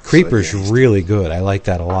yeah, Creeper's really good. I like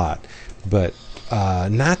that a lot. But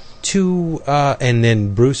not to and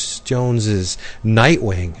then Bruce Jones's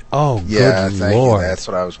Nightwing. Oh, Yeah, good thank Lord. you. That's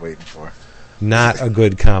what I was waiting for. Not a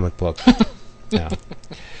good comic book. No.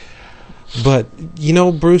 But,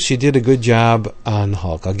 Bruce, you did a good job on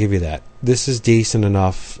Hulk. I'll give you that. This is decent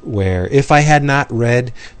enough where if I had not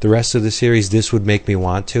read the rest of the series, this would make me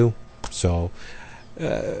want to. So,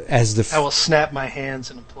 I will snap my hands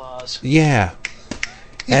in applause. Yeah.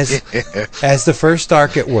 As the first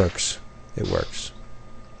arc, it works. It works.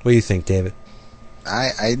 What do you think, David?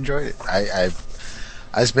 I enjoyed it. I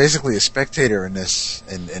was basically a spectator in this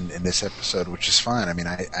in this episode, which is fine. I mean,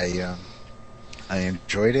 I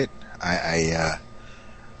enjoyed it. I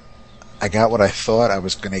got what I thought I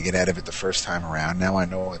was going to get out of it the first time around. Now I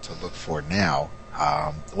know what to look for. Now,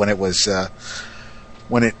 when it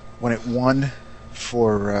won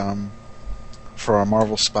for our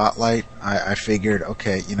Marvel Spotlight, I figured,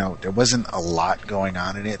 okay, there wasn't a lot going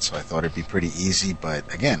on in it, so I thought it'd be pretty easy.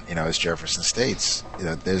 But again, as Jefferson states,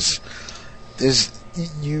 it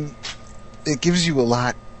gives you a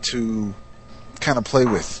lot to kind of play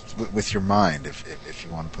with your mind, if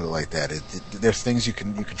you want to put it like that. There's things you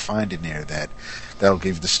can find in there that'll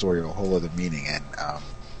give the story a whole other meaning. And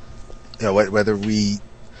whether we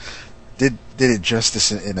did it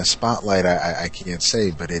justice in a Spotlight, I can't say,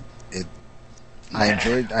 but I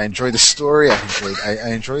enjoyed the story. I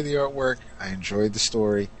enjoyed the artwork. I enjoyed the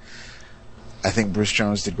story. I think Bruce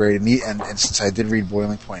Jones did great, and since I did read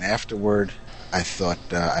Boiling Point afterward, I thought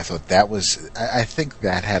that was. I think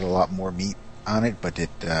that had a lot more meat on it, but it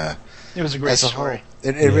was a great story.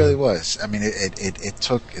 It really was. I mean, it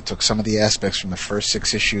took some of the aspects from the first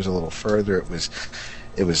 6 issues a little further. It was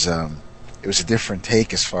a different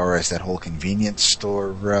take as far as that whole convenience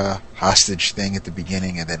store hostage thing at the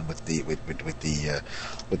beginning, and then with the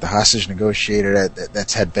hostage negotiator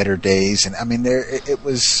that's had better days. And I mean, it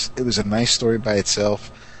was a nice story by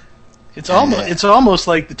itself. It's almost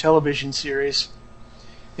like the television series,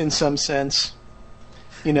 in some sense.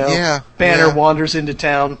 Banner wanders into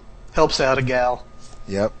town, helps out a gal.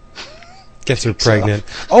 Yep. Gets her pregnant.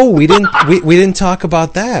 Oh, we didn't talk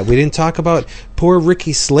about that. We didn't talk about poor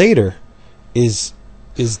Ricky Slater. Is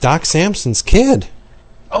Doc Samson's kid?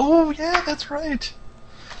 Oh yeah, that's right.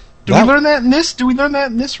 Do we learn that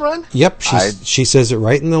in this run? Yep, she says it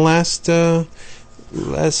right in the last.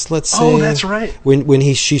 Let's say. Oh, that's right.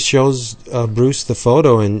 When she shows Bruce the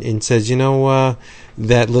photo and says,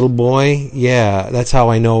 that little boy, yeah, that's how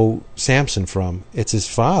I know Samson from. It's his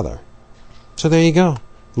father. So there you go.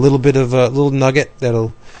 A little bit of a little nugget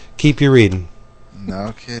that'll keep you reading.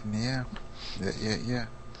 No kidding, yeah. Yeah.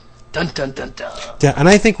 Dun dun dun dun. Yeah, and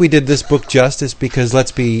I think we did this book justice because,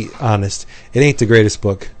 let's be honest, it ain't the greatest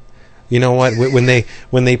book. You know what? When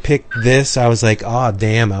they picked this, I was like, "Oh,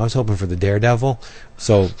 damn! I was hoping for the Daredevil."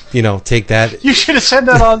 So take that. You should have said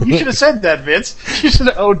that You should have said that, Vince. You should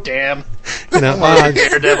have. Oh, damn!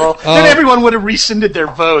 Daredevil. Then everyone would have rescinded their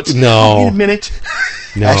votes. No. Wait a minute.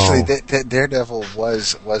 No. Actually, Daredevil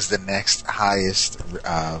was the next highest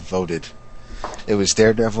voted. It was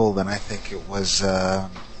Daredevil. Then I think it was.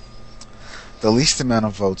 The least amount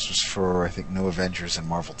of votes was for, I think, New Avengers and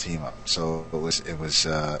Marvel Team Up. So it was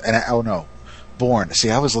Bourne.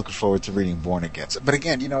 See, I was looking forward to reading Bourne again. But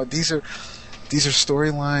again, these are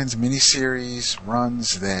storylines, miniseries,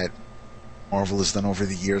 runs that Marvel has done over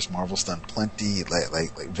the years. Marvel's done plenty.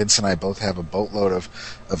 Like Vince and I both have a boatload of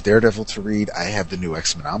Daredevil to read. I have the new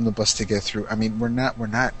X-Men Omnibus to get through. I mean, we're not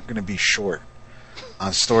going to be short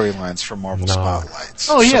on storylines for Marvel Spotlights.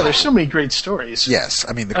 Oh yeah, there's so many great stories. Yes,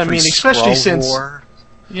 I mean especially since War,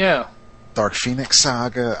 yeah, Dark Phoenix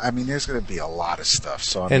saga. I mean, there's going to be a lot of stuff.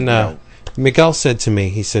 So Miguel said to me,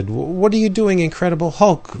 he said, "What are you doing Incredible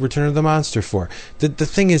Hulk: Return of the Monster for? The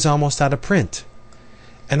thing is almost out of print."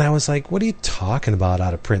 And I was like, "What are you talking about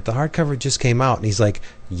out of print? The hardcover just came out." And he's like,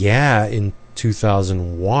 "Yeah, in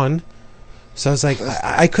 2001." So I was like,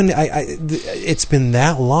 I couldn't. It's been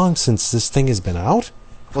that long since this thing has been out.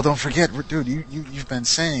 Well, don't forget, dude. You've been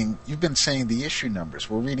saying the issue numbers.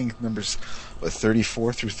 We're reading numbers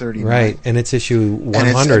 34 through 39. Right, and it's issue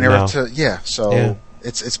 100 now.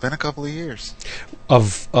 It's been a couple of years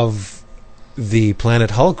of the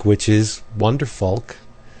Planet Hulk, which is Wonderfolk.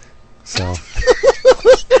 So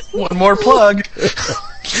one more plug.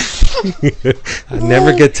 I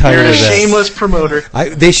never get tired of that. Shameless promoter.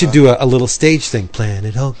 They should do a little stage thing.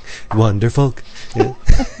 Planet Hulk, Wonderfolk. Yeah.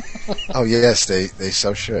 Oh yes, they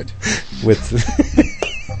so should. With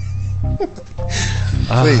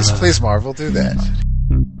please, Marvel, do that.